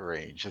attack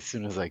range as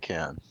soon as I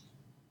can.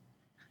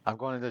 I'm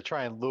going to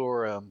try and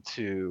lure him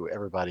to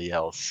everybody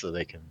else so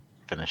they can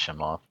finish him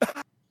off.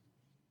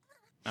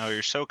 Oh,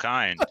 you're so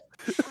kind.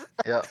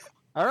 Yep.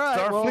 All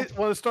right. Well, Starfleet,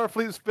 one of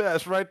Starfleet's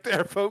best, right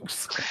there,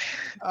 folks.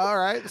 all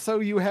right. So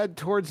you head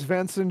towards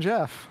Vince and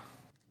Jeff.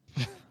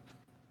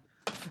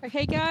 Like,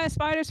 hey guys,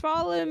 spiders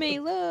following me.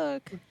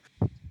 Look.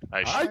 I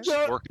I should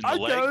got, work in I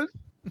the leg.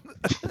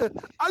 got,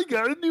 I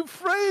got a new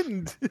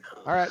friend.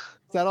 All right.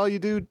 Is that all you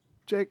do,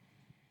 Jake?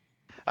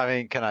 I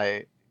mean, can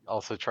I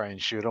also try and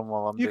shoot him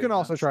while I'm You doing can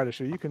also this? try to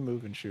shoot. You can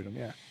move and shoot him.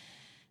 Yeah.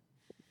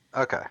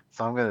 Okay,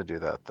 so I'm gonna do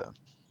that then.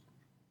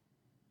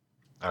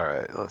 All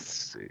right, let's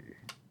see.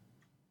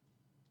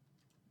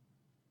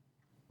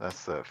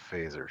 That's the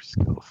phaser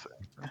skill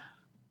thing.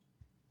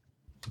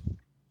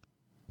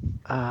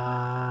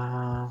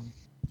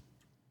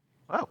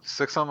 Oh,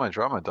 6 on my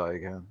drama die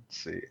again.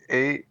 Let's see,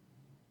 8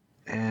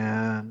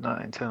 and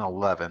 9, 10,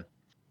 11.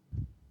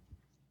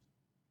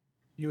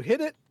 You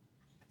hit it.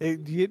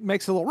 It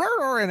makes a little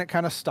roar and it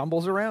kind of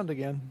stumbles around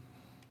again.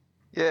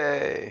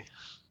 Yay!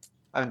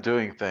 I'm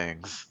doing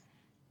things.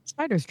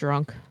 Spider's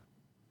drunk.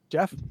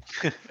 Jeff,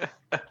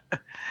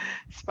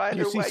 Spider,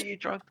 You see why sp- are you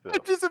drunk though? I'm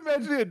just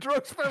imagining a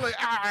drunk spider like,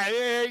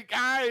 hey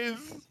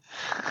guys.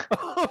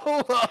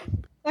 Hold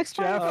on. Like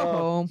spider, Jeff, go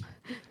home.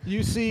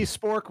 you see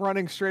Spork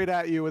running straight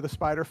at you with a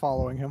spider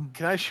following him.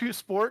 Can I shoot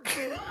Spork?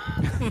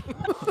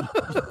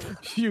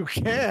 You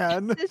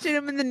can. Just shoot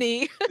him in the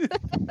knee.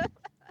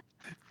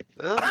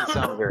 That doesn't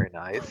sound very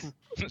nice.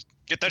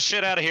 Get that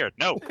shit out of here.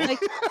 No. Like,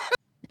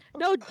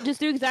 no, just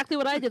do exactly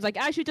what I did. Like,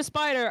 I shoot the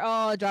spider.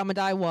 Oh, drama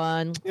die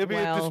one. It'll be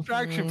a Well,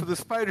 distraction for the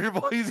spider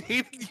while he's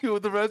eating you,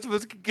 and the rest of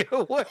us can get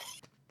away.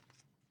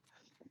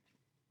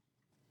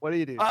 What do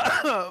you do?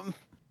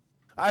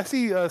 I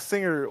see a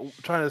singer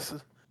trying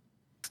to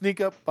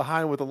sneak up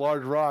behind with a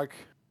large rock,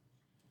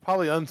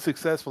 probably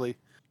unsuccessfully.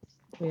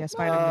 Yeah,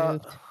 spider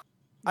moved.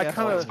 I Yeah.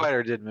 kind The of,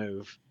 spider did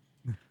move.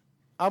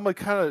 I'm gonna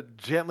kind of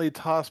gently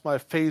toss my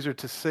phaser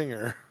to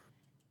Singer.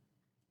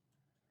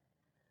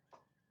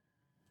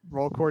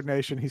 Roll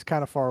coordination. He's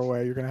kind of far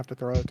away. You're gonna have to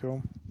throw it to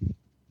him.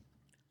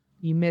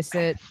 You miss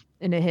it,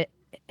 and it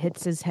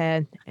hits his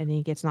head, and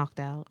he gets knocked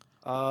out.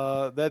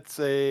 That's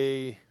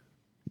a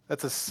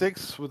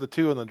 6 with a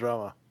 2 on the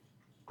drama.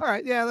 All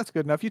right, yeah, that's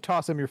good enough. You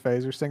toss him your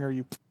phaser, Singer.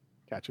 You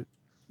catch it.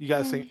 You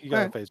got to you got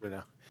Alright. a phase right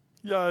now.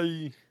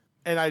 Yay!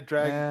 And I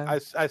drag. Yeah.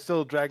 I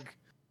still drag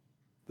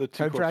the two.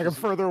 Try to drag him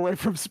corpses further away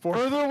from Sport.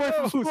 further away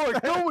from Oh,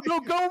 Sport.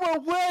 Go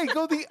away.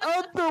 Go the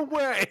other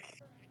way.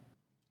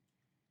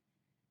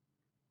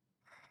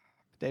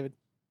 David.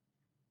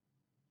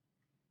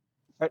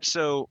 All right,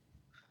 so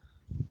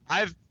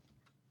I've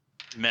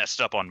messed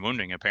up on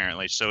wounding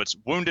apparently. So it's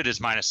wounded is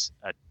minus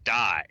a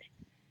die,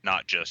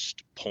 not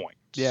just points.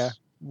 Yeah,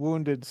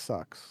 wounded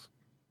sucks.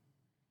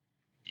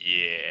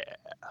 Yeah.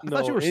 I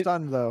thought you were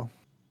stunned though.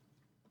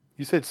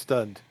 You said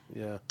stunned.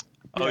 Yeah.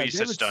 Oh, Yeah, you said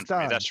David's stunned for me.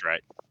 stunned. That's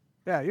right.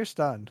 Yeah, you're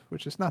stunned,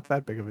 which is not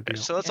that big of a deal.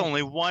 So that's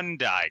only one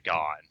die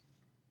gone.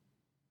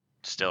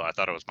 Still, I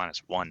thought it was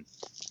minus one.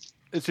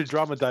 It's your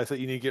drama dice that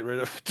you need to get rid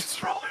of.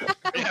 Just roll it.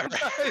 Yeah,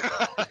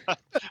 right.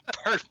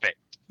 Perfect.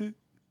 All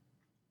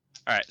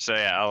right, so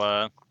yeah,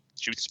 I'll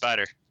shoot the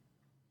spider.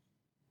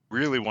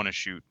 Really want to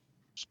shoot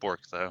Spork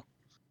though.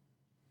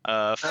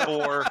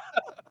 4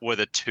 with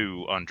a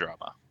 2 on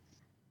drama.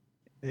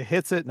 It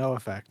hits it, no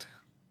effect.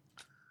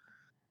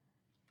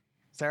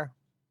 Sarah.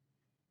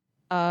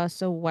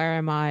 So where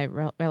am I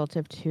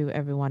relative to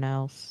everyone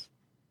else?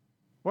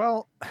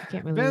 Well, I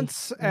can't really.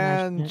 Vince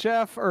imagine and it.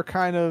 Jeff are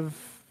kind of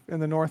in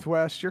the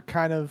northwest. You're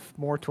kind of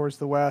more towards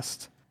the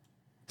west.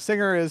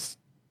 Singer is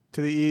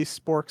to the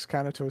east. Spork's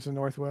kind of towards the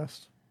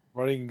northwest.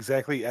 Running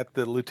exactly at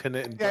the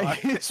lieutenant and Yeah, Doc.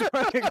 he's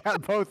running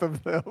at both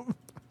of them.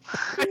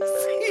 I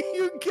see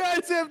you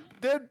guys have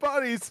dead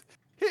bodies.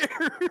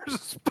 Here's a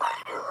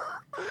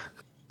spider.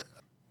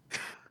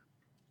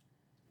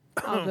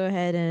 I'll go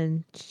ahead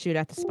and shoot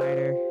at the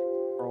spider.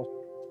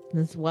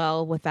 As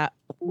well, with that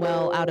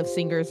well out of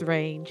Singer's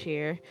range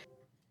here.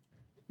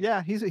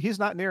 Yeah, he's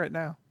not near it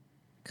now.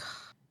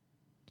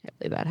 Can't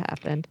believe that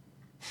happened.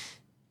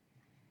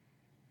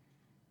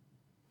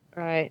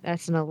 All right,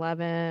 that's an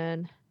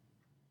 11.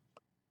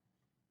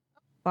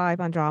 5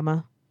 on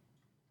drama.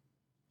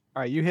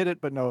 All right, you hit it,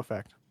 but no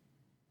effect,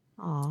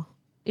 Aw.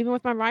 Even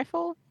with my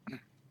rifle?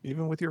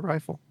 even with your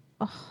rifle.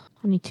 Oh,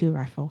 I need 2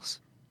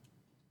 rifles.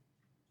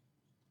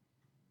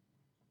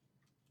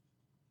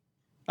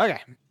 Okay.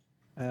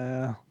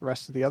 The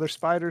rest of the other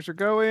spiders are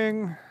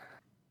going,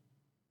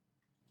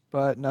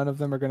 but none of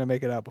them are going to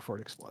make it out before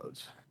it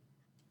explodes.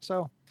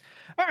 So,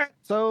 all right.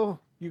 So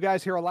you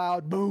guys hear a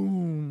loud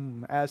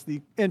boom as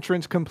the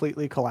entrance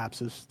completely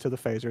collapses to the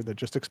phaser that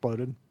just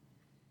exploded.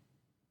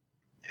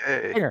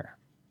 Yay. Here,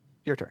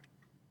 your turn.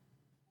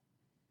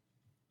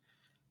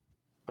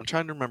 I'm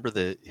trying to remember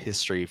the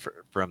history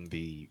from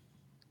the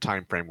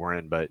time frame we're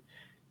in, but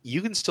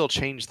you can still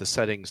change the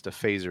settings to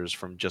phasers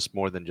from just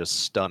more than just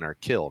stun or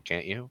kill,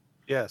 can't you?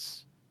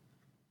 Yes.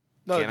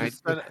 No, Can I- just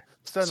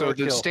stun So or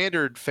the kill.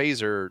 standard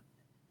phaser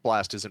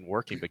blast isn't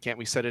working, but can't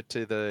we set it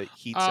to the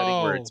heat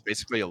setting where it's Oh.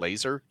 basically a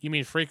laser? You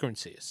mean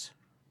frequencies?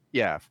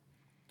 Yeah.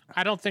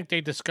 I don't think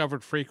they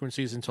discovered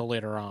frequencies until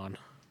later on.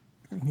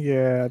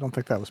 Yeah, I don't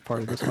think that was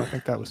part of this one. I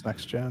think that was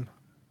next gen.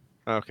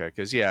 Okay,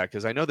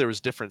 because I know there was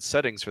different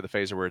settings for the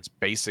phaser where it's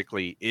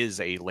basically is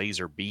a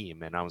laser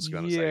beam, and I was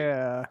going to say,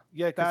 Yeah,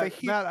 Yeah, because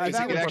that, that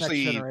that was was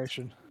actually- next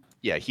generation.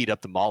 yeah, heat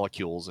up the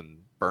molecules and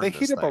burn they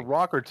this heat up a thing.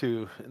 rock or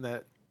two in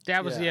that.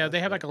 That was Yeah,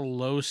 they have that's like a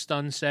low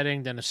stun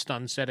setting, then a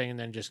stun setting, and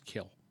then just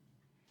kill.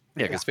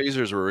 Yeah, because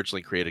phasers were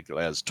originally created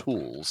as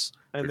tools.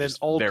 And They're then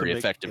just ultimate very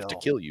effective to kill.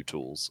 kill you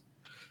tools.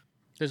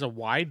 There's a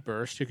wide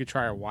burst. You could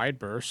try a wide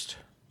burst.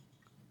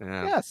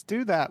 Yeah. Yes,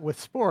 do that with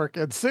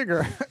Spork and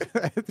Singer,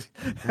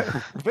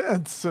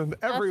 Vince, and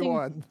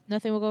everyone.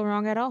 Nothing will go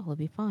wrong at all. It'll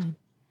be fine.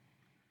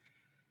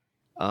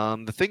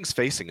 The thing's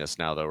facing us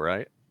now, though,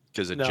 right?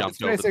 Because it No, jumped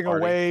It's over the facing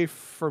party. away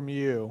from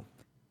you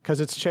because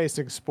it's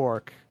chasing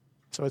Spork.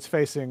 So it's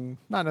facing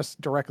not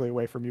necessarily directly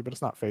away from you, but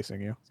it's not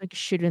facing you. It's like a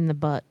shoot in the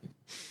butt.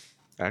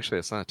 Actually,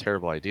 that's not a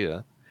terrible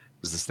idea.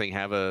 Does this thing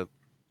have a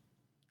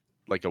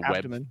web?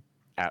 Abdomen.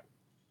 Yeah,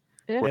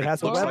 It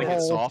has a looks web like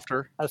it's hole.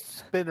 softer. A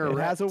spinner.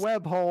 It has a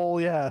web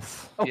hole,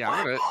 yes. Yeah,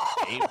 I'm gonna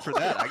aim for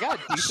that. I got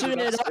a decent shoot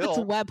enough it up its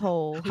skill. web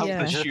hole. I'm Yeah.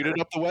 gonna shoot it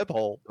up the web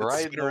hole.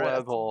 Right in the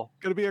web hole.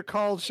 It's going to be a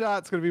called shot.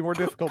 It's going to be more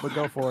difficult, but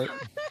go for it. All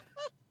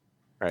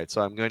right,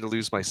 so I'm going to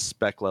lose my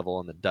spec level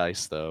on the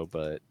dice, though.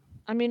 But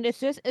I mean, it's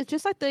just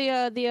like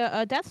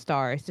the Death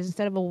Star. It's just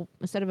instead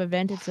of a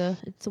vent, it's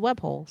a web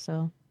hole.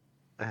 So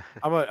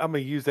I'm gonna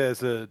use that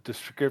as a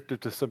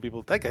descriptive to some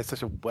people. That guy's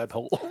such a web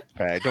hole.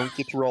 okay, I don't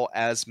get to roll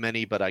as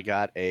many, but I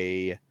got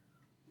a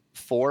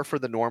 4 for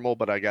the normal,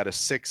 but I got a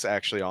 6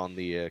 actually on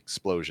the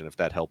explosion. If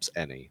that helps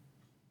any.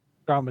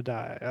 Drama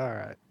die. All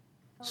right.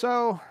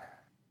 So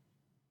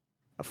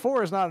a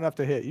 4 is not enough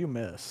to hit. You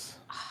miss.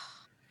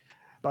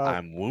 But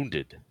I'm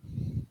wounded.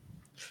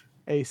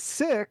 a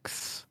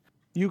 6,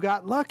 you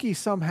got lucky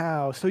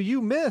somehow. So you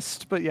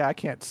missed. But yeah, I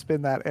can't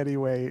spin that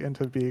anyway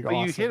into being But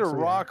awesome. you hit a so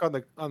yeah. rock on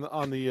the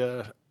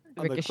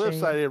Ricochet.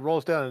 cliffside, it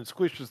rolls down and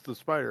squishes the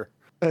spider.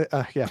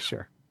 Yeah,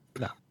 sure.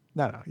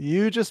 No.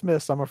 You just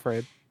missed, I'm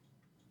afraid.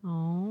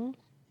 oh,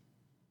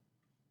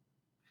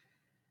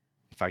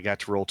 If I got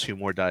to roll 2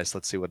 more dice,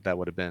 let's see what that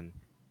would have been.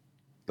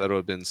 That would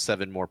have been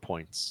 7 more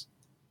points.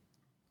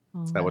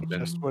 That would have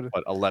been Just would've-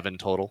 11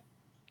 total.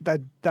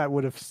 That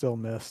would have still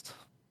missed.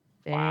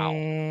 Wow.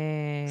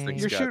 Dang.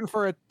 Things You're got- shooting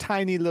for a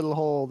tiny little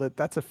hole.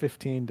 That's a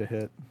 15 to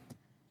hit.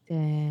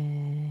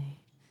 Dang.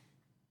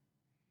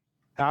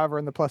 However,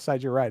 on the plus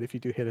side, you're right. If you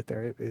do hit it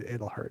there,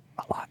 it'll hurt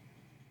a lot.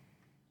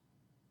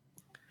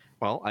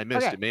 Well, I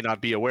missed. Okay. It may not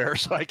be aware,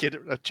 so I get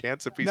a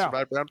chance if we No.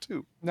 survive round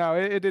 2. No,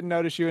 it didn't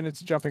notice you, and it's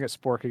jumping at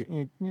Spork.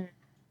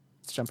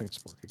 It's jumping at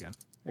Spork again.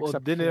 Well,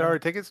 Except didn't it for- already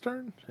take its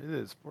turn? It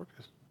is.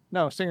 Porcus.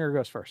 No, Singer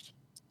goes first.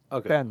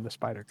 Okay. Then the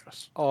spider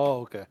goes.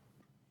 Oh, okay.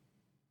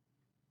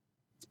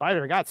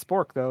 Spider got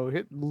Spork though.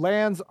 It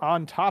lands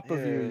on top of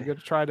you. You Yay. got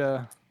to try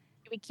to.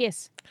 Give me a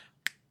kiss.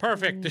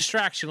 Perfect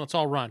distraction. Let's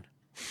all run.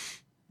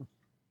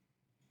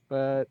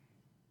 But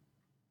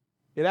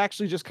it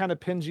actually just kind of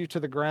pins you to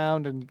the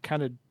ground and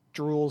kind of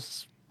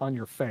drools on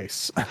your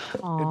face.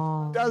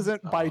 Aw.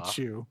 Doesn't Aw. bite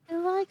you, It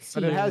likes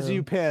but it has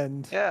you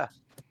pinned. Yeah.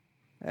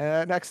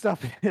 Next up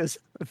is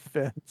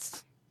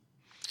Vince.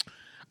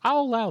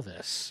 I'll allow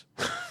this.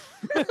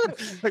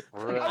 Like, I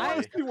want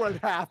Really? to see what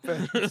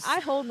happens.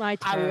 I hold my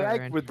I turn.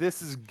 like where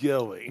this is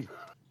going.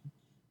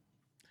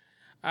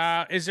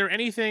 Is there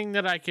anything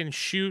that I can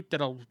shoot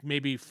that'll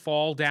maybe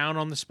fall down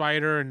on the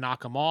spider and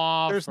knock him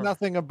off? There's or-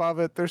 nothing above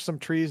it. There's some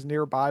trees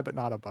nearby, but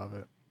not above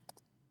it.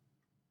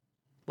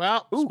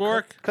 Well, Ooh,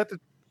 Spork. cut the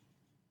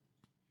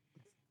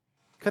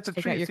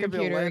Take tree. out your see if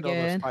it'll computer land on the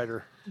again.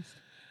 spider.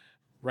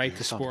 Right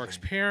to Something. Spork's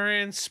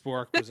parents.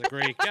 Spork was a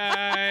great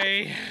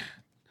guy.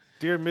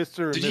 Dear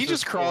Mr. and Did he Mrs.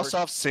 just cross Spork,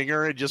 off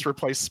Singer and just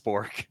replace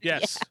Spork?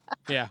 Yes.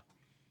 Yeah.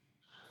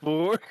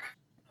 Spork.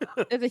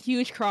 There's a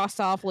huge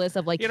cross-off list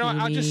of like. You know,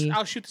 I'll Cutie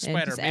shoot the and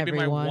spider. just Maybe my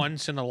everyone.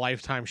 once in a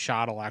lifetime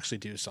shot will actually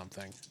do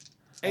something.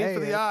 Aim for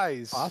Hey, the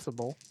eyes.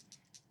 Possible.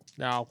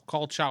 Now,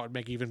 cold shot would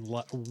make even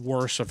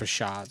worse of a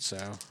shot. So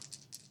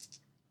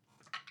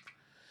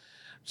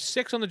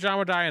 6 on the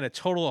drama die and a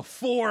total of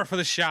 4 for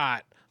the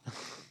shot.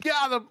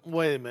 Got him.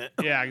 Wait a minute.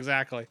 Yeah,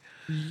 exactly.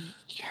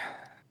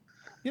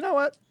 You know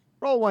what?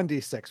 Roll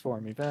 1d6 for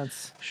me,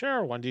 Vince.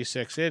 Sure,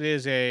 1d6. It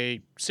is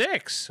a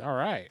 6. All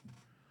right.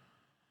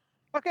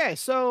 Okay,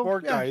 so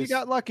Poor yeah, you guys.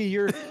 got lucky.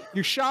 You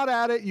shot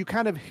at it. You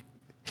kind of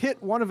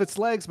hit one of its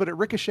legs, but it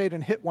ricocheted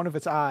and hit one of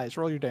its eyes.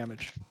 Roll your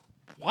damage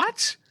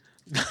What?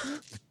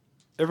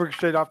 It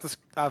ricocheted off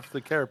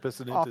the carapace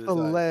and into off his the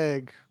eye.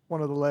 leg.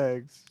 One of the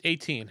legs.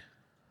 18.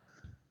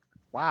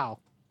 Wow.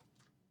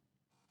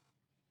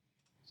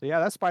 So yeah,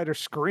 that spider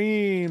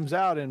screams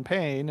out in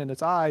pain, and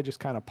its eye just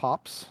kind of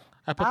pops.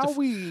 I put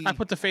Owie. I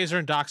put the phaser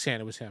in Doc's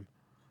hand. It was him.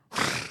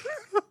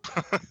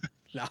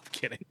 No, I'm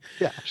kidding.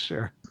 Yeah,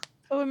 sure.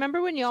 So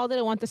remember when y'all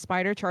didn't want the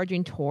spider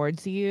charging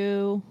towards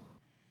you?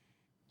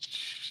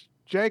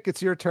 Jake,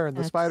 it's your turn. The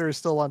That's- spider is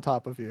still on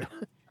top of you.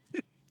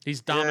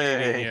 He's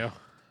dominating Yay. you.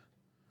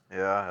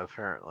 Yeah,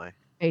 apparently.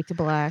 Fade to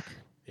black.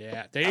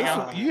 Yeah, there you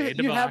go. You, Fade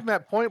to you black. have him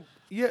at point.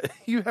 Yeah,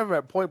 you have him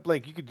at point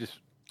blank. You could just.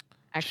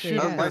 Actually,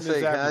 Shoot I him was yeah. gonna right in his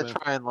say, can I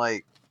abdomen. try and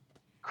like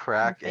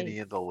crack any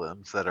face. of the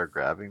limbs that are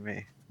grabbing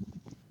me?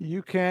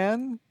 You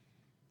can.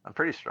 I'm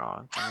pretty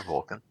strong. I'm a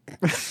Vulcan.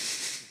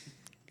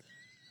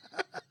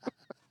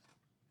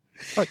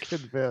 Fucking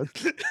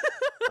Vince.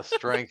 A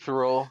strength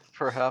roll,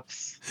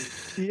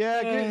 perhaps.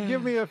 Yeah,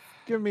 give me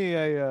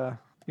a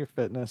your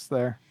fitness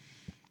there.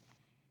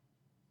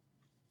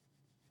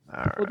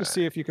 All We'll just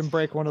see if you can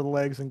break one of the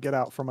legs and get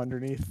out from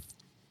underneath.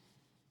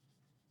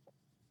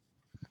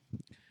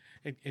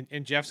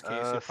 In Jeff's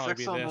case, it'd probably 6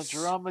 be on this. the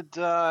drama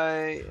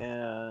die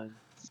and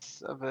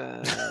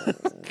 7,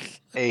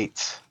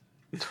 8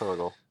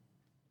 total.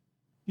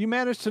 You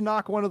manage to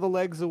knock one of the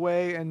legs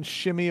away and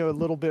shimmy a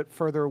little bit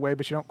further away,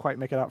 but you don't quite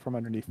make it out from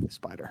underneath the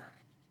spider.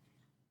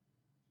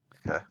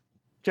 Okay.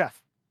 Jeff,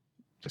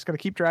 just gonna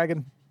keep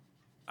dragging.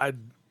 I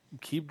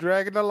keep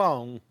dragging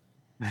along.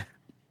 All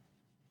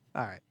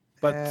right.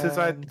 But since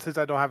And-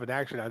 I don't have an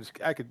action,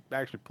 I could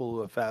actually pull a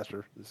little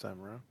faster this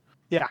time around.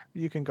 Yeah,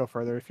 you can go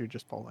further if you're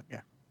just pulling.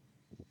 Yeah.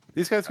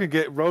 These guys can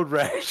get road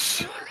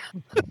rash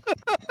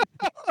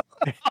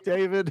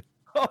David,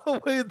 all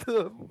the way to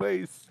the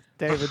waist.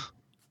 David.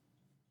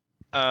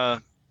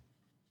 How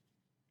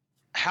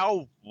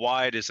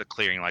wide is a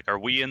clearing? Like, are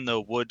we in the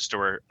woods to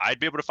where I'd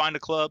be able to find a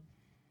club?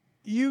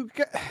 You're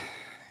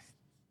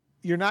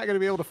not going to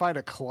be able to find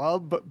a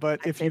club,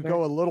 but I'd if say you there-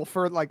 go a little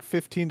further, like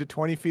 15 to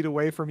 20 feet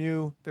away from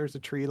you, there's a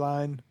tree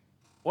line.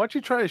 Why don't you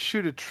try to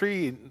shoot a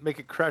tree and make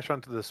it crash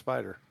onto the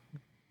spider?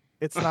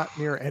 It's not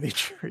near any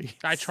tree.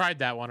 I tried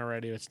that one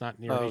already. It's not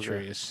near Oh, any okay.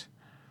 trees.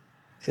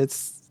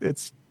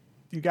 It's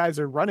you guys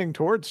are running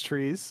towards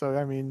trees, so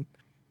I mean,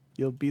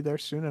 you'll be there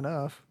soon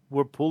enough.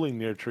 We're pulling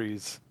near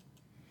trees.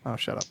 Oh,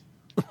 shut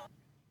up.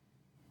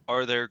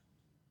 Are there?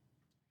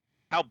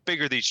 How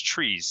big are these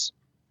trees?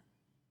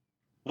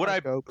 Would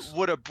Like oaks.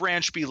 would a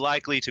branch be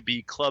likely to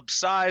be club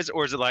size,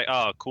 or is it like,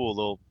 oh,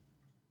 cool,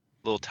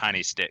 little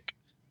tiny stick?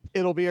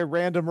 It'll be a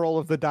random roll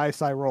of the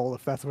dice I roll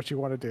if that's what you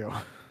want to do.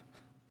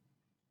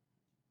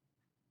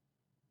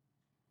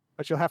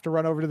 But you'll have to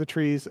run over to the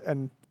trees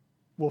and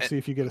we'll And- see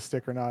if you get a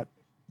stick or not.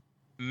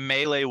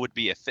 melee would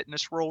be a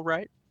fitness roll,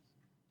 right?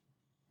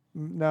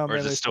 No, Or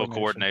is it melee's still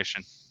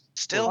coordination?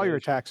 Still, All your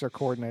attacks are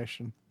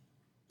coordination.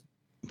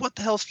 what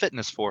the hell's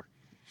fitness for?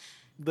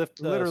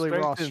 Lift, Literally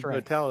strength raw and strength.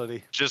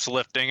 vitality. Just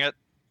lifting it?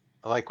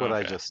 I like what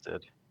I Okay. just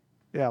did.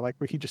 Yeah, like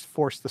where he just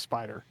forced the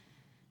spider.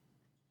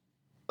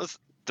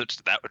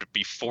 That would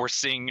be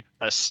forcing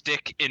a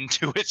stick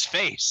into its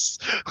face.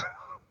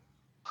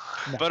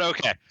 No. But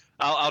okay,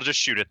 I'll just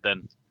shoot it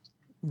then.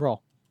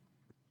 Roll.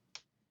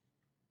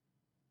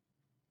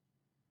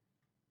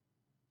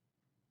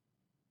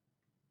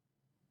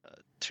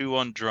 Two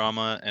on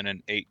drama and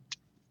an 8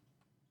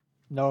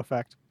 No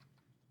effect.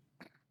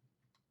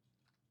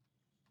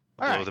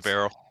 below Alright. the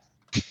barrel.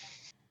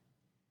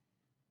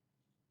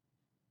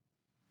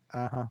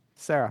 Uh-huh.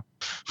 Sarah.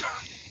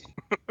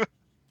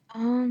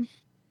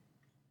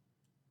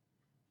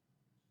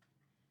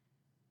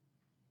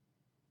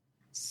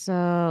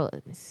 So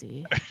let me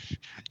see.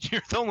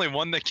 You're the only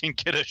one that can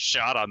get a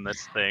shot on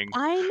this thing.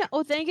 I know.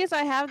 Oh, thing is,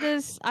 I have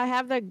this.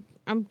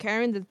 I'm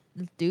carrying the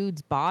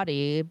dude's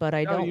body, but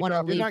I No, don't you want to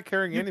drop- You're leave. not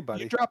carrying You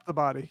anybody. drop the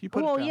body. You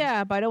put Well, it down.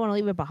 yeah, but I don't want to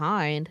leave it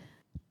behind.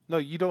 No,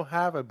 you don't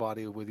have a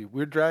body with you.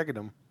 We're dragging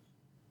him.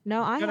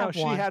 No, I No, have no,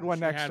 she one. had one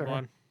She next had to her.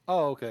 one.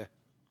 Oh, okay.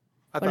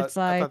 I But thought, it's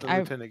I thought like, the I-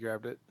 lieutenant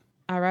grabbed it.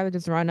 I'd rather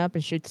just run up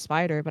and shoot the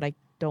spider, but I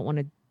don't want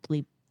to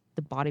leave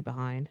the body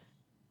behind.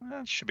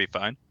 Should be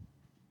fine.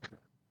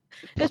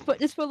 Just put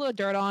a little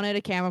dirt on it,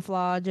 a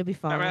camouflage. It'll be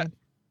fine. Alright.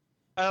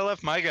 I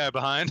left my guy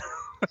behind.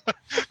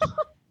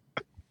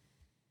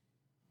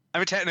 I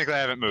mean, technically, I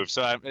haven't moved,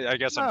 so I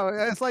guess I'm. No,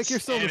 it's like you're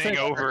still the same standing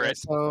over area, it.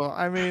 So,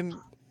 I mean,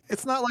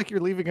 it's not like you're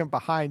leaving him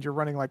behind. You're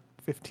running like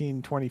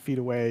 15, 20 feet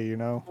away, you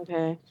know?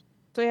 Okay.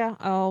 So yeah,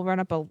 I'll run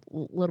up a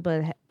little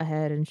bit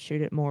ahead and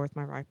shoot it more with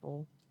my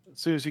rifle. As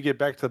soon as you get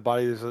back to the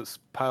body, there's a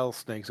pile of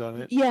snakes on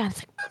it. Yeah.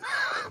 It's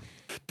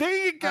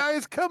Dang it,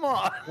 guys! Come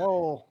on!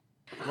 Roll.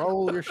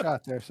 Roll your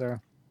shot there,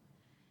 Sarah.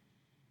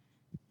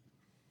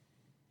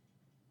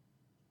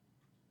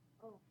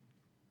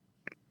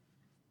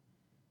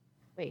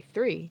 Wait,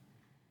 3.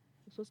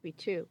 It's supposed to be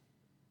 2.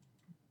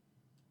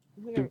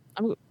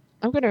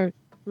 I'm gonna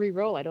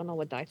re-roll. I don't know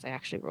what dice I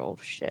actually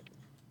rolled. Shit.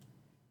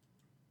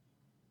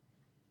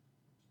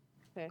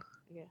 Okay.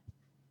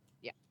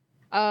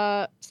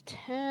 Yeah. It's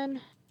 10.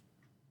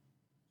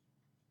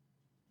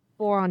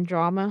 4 on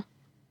drama.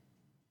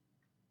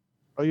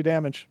 Roll your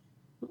damage.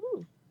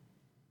 Ooh.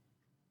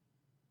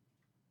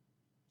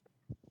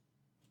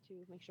 To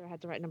make sure I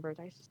had the right number of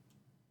dice.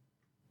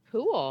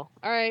 Cool.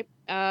 All right.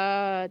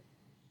 10.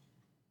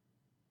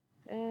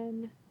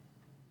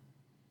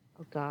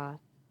 Oh god,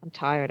 I'm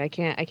tired. I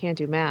can't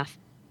do math.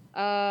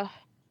 Oh,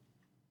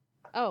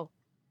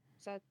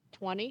 is that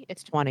 20?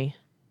 It's 20.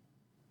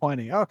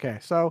 20. Okay,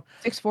 so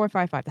 6, 4,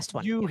 5, 5. That's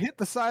 20. you hit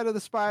the side of the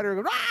spider,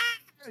 and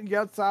and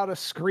gets out a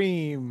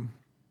scream.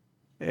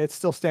 It's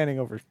still standing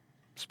over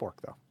Spork,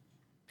 though.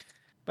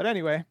 But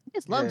anyway, He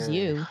just loves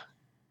Yeah. you.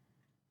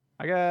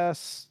 I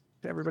guess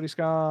everybody's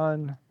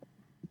gone.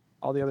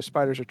 All the other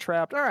spiders are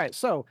trapped. All right,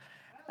 so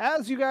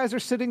as you guys are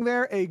sitting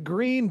there, a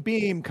green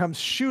beam comes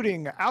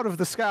shooting out of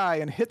the sky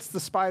and hits the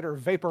spider,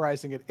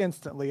 vaporizing it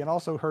instantly and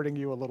also hurting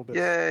you a little bit.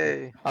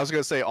 Yay! I was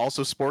gonna say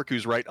also Spork,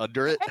 who's right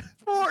under it.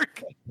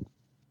 Spork!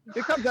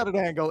 It comes at an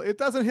angle. It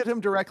doesn't hit him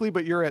directly,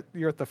 but you're at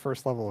the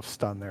first level of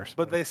stun there.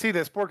 But Spork. they see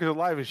that Spork is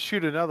alive and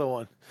shoot another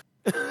one.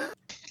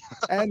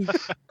 and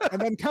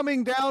then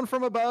coming down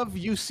from above,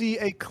 you see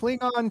a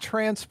Klingon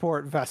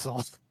transport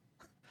vessel.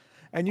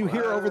 And you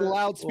hear over the What?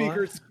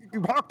 loudspeakers,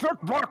 and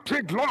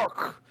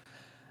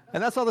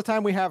that's all the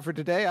time we have for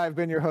today. I've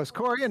been your host,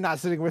 Corey, and not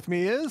sitting with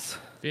me is...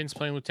 Vince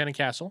playing Lieutenant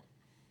Castle.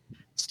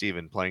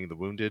 Steven playing the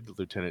wounded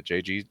Lieutenant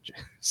JG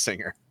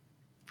Singer.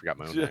 Forgot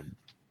my own Je- name.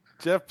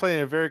 Jeff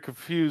playing a very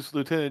confused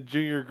Lieutenant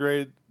Junior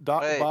Grade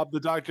Wait, Bob the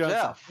Doc Johnson.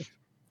 Jeff.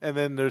 And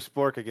then there's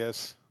Spork, I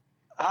guess.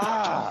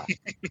 Ah.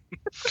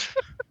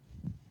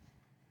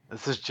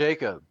 This is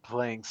Jacob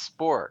playing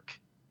Spork,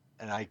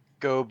 and I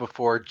go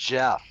before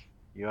Jeff.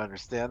 You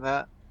understand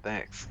that?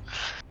 Thanks.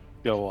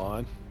 Go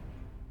on.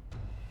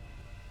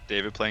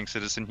 David playing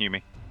Citizen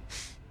Humi.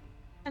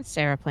 And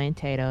Sarah playing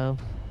Tato.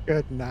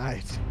 Good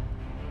night.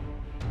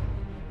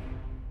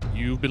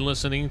 You've been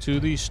listening to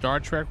the Star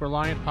Trek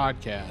Reliant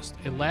podcast,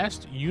 a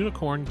Last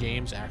Unicorn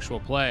Games actual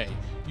play,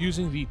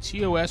 using the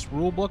TOS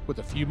rulebook with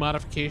a few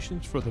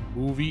modifications for the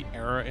movie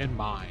era in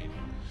mind.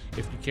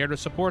 If you care to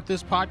support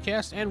this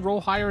podcast and Roll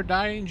High or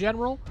Die in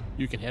general,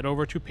 you can head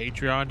over to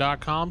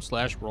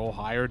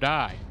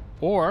patreon.com/rollhighdie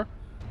or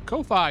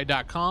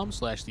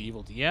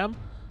ko-fi.com/theevildm.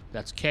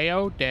 That's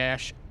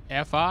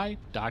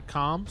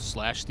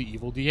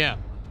ko-fi.com/theevildm.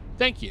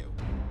 Thank you.